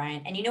snob,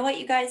 Ryan. And you know what,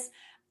 you guys?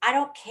 I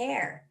don't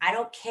care.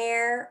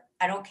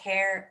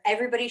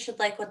 Everybody should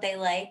like what they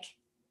like,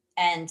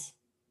 and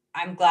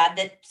I'm glad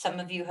that some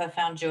of you have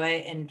found joy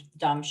in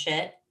dumb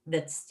shit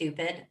that's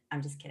stupid.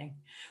 I'm just kidding.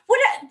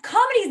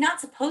 Comedy is not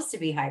supposed to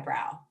be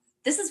highbrow.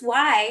 This is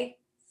why.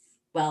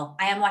 Well,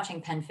 I am watching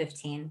Pen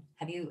 15.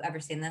 Have you ever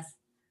seen this?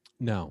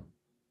 No.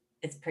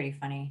 It's pretty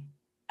funny.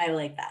 I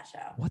like that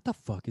show. What the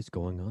fuck is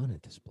going on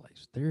at this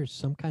place? There's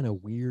some kind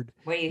of weird.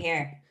 What do you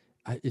hear?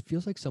 It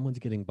feels like someone's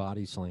getting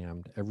body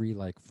slammed every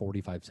like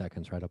 45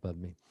 seconds right above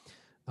me.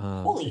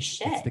 Holy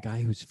shit. It's the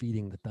guy who's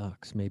feeding the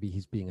ducks. Maybe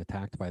he's being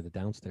attacked by the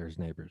downstairs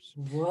neighbors.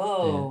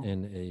 Whoa.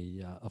 In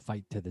a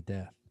fight to the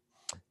death.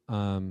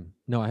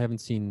 No, I haven't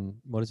seen.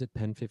 What is it?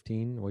 Pen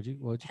 15? What'd you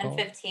call it? Pen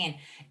 15.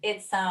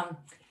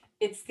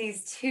 It's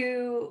these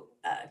two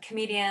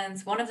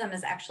comedians. One of them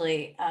is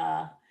actually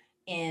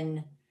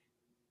in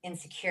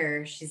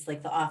Insecure. She's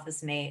like the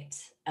office mate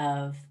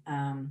of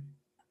God,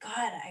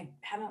 I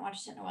haven't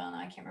watched it in a while now.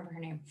 I can't remember her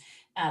name.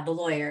 The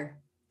lawyer,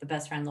 the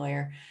best friend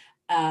lawyer.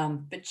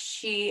 But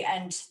she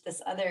and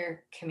this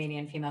other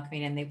female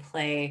comedian, they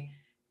play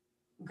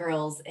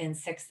girls in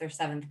 6th or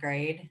 7th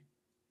grade,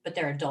 but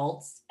they're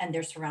adults and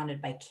they're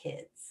surrounded by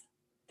kids.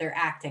 They're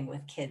acting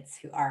with kids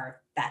who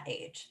are that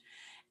age.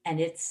 And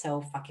it's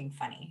so fucking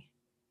funny.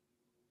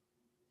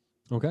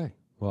 Okay.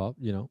 Well,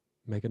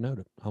 make a note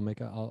of it.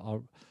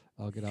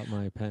 I'll get out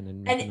my pen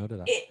and make a note of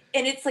that.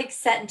 And it's like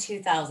set in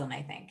 2000,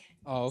 I think.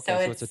 Oh,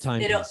 okay. So it's a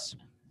timepiece.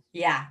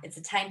 Yeah, it's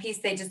a timepiece.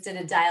 They just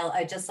did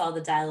I just saw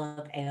the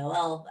dial-up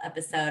AOL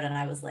episode and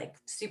I was like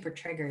super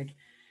triggered.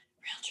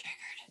 Real triggered.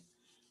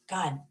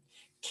 God,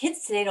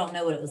 kids today don't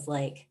know what it was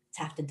like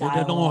to have to They don't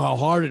dial know how up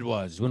hard it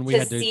was when we to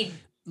had to see.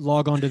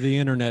 log onto the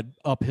internet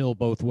uphill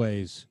both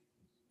ways.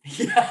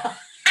 Yeah.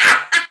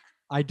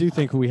 I do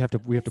think we have to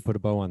put a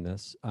bow on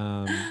this.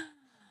 Well,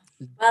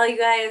 you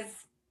guys,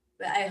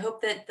 I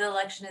hope that the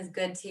election is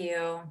good to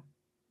you,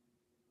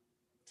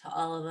 to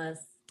all of us.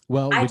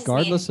 Well, I just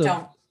mean,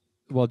 don't.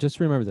 well, just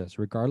remember this: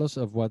 regardless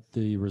of what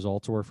the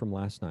results were from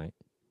last night,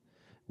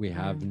 we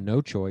have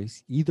no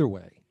choice either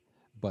way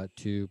but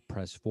to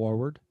press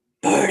forward,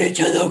 Burn it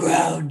to the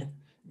ground.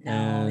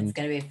 No, it's and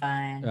gonna be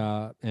fine.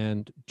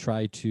 and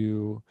try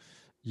to,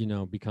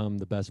 become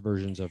the best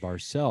versions of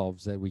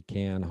ourselves that we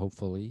can.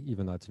 Hopefully,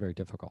 even though it's very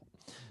difficult.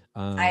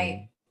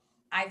 I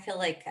feel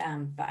like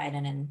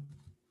Biden and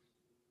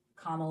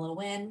Kamala will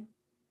win,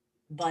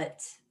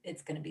 but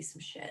it's gonna be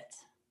some shit.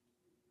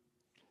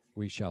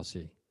 We shall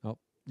see. Oh,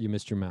 you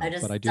missed your mouth, I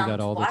just but I do that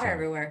dumped all the water time.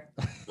 everywhere.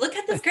 Look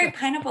at this great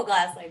pineapple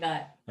glass I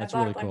got. That's I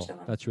bought really a bunch cool. of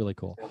them. That's really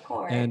cool. Real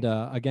cool, right? And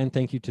again,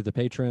 thank you to the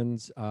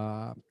patrons,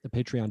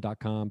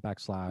 patreon.com/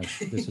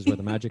 this is where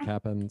the magic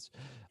happens.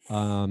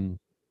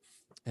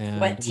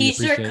 And what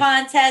t-shirt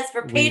contest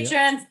for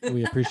patrons?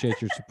 We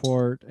appreciate your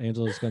support.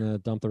 Angela's gonna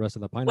dump the rest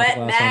of the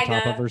pineapple glass on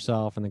top of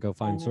herself and then go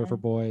find Surfer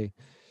Boy,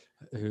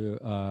 who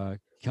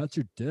cuts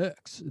your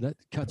dicks. That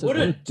cuts what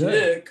a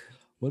dick.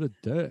 What a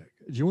dick.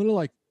 Do you want to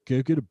like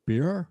go get a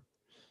beer?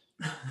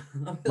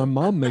 My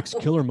mom makes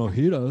killer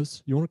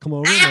mojitos. You want to come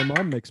over? My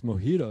mom makes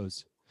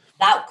mojitos.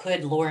 That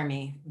could lure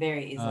me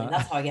very easily.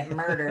 That's how I get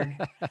murdered.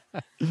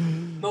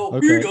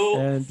 Okay.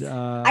 And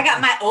I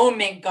got my own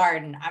mint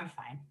garden. I'm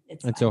fine.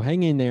 It's and fine. So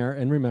hang in there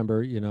and remember,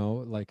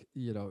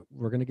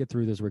 we're going to get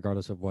through this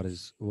regardless of what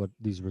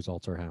these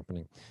results are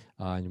happening.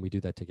 And we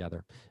do that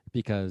together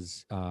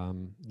because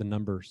it's the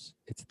numbers,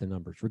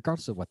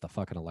 regardless of what the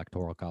fucking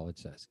electoral college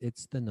says.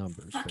 It's the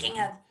numbers. Fucking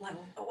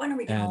when are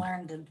we going to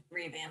learn to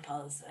revamp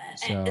all this?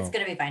 So, it's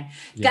going to be fine.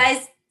 Yeah.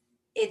 Guys,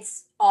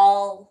 it's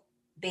all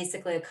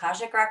basically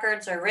Akashic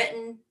records are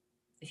written.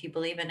 If you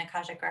believe in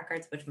Akashic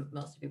records, which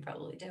most of you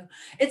probably do,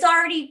 it's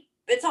already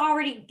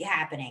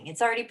happening.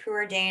 It's already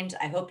preordained.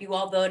 I hope you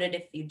all voted.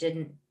 If you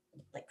didn't,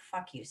 like,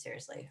 fuck you,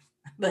 seriously.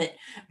 But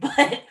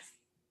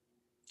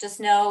just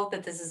know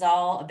that this is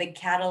all a big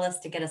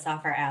catalyst to get us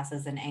off our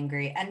asses and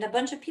angry. And a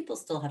bunch of people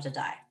still have to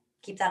die.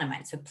 Keep that in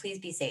mind. So please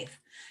be safe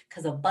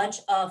because a bunch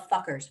of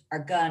fuckers are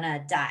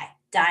gonna die.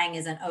 Dying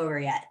isn't over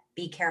yet.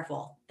 Be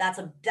careful.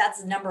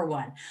 That's number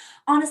one.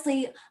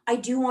 Honestly, I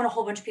do want a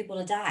whole bunch of people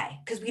to die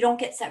because we don't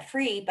get set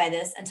free by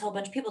this until a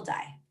bunch of people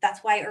die. That's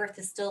why Earth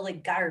is still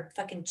like got her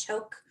fucking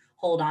choke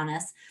hold on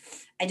us.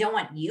 I don't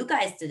want you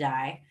guys to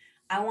die.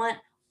 I want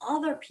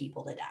other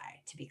people to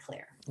die, to be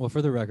clear. Well,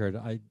 for the record,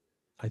 I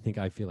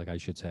feel like I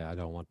should say I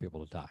don't want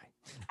people to die.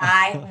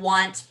 I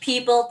want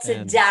people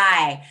to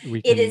die.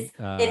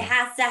 It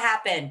has to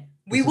happen.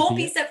 We won't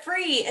be set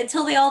free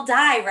until they all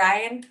die,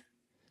 Ryan.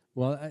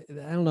 Well, I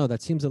don't know.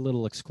 That seems a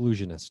little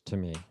exclusionist to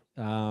me,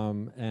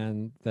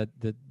 and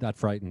that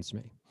frightens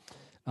me.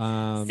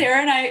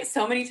 Sarah and I,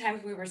 so many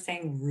times we were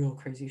saying real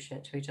crazy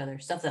shit to each other,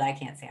 stuff that I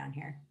can't say on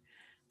here.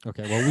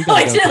 Okay, well, we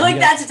gotta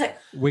go.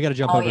 We gotta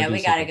jump over. Oh yeah,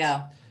 we gotta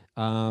go.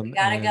 We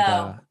gotta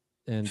go.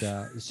 And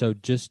so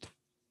just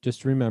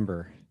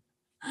remember,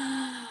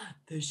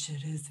 this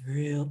shit is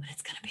real.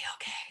 It's gonna be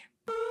okay.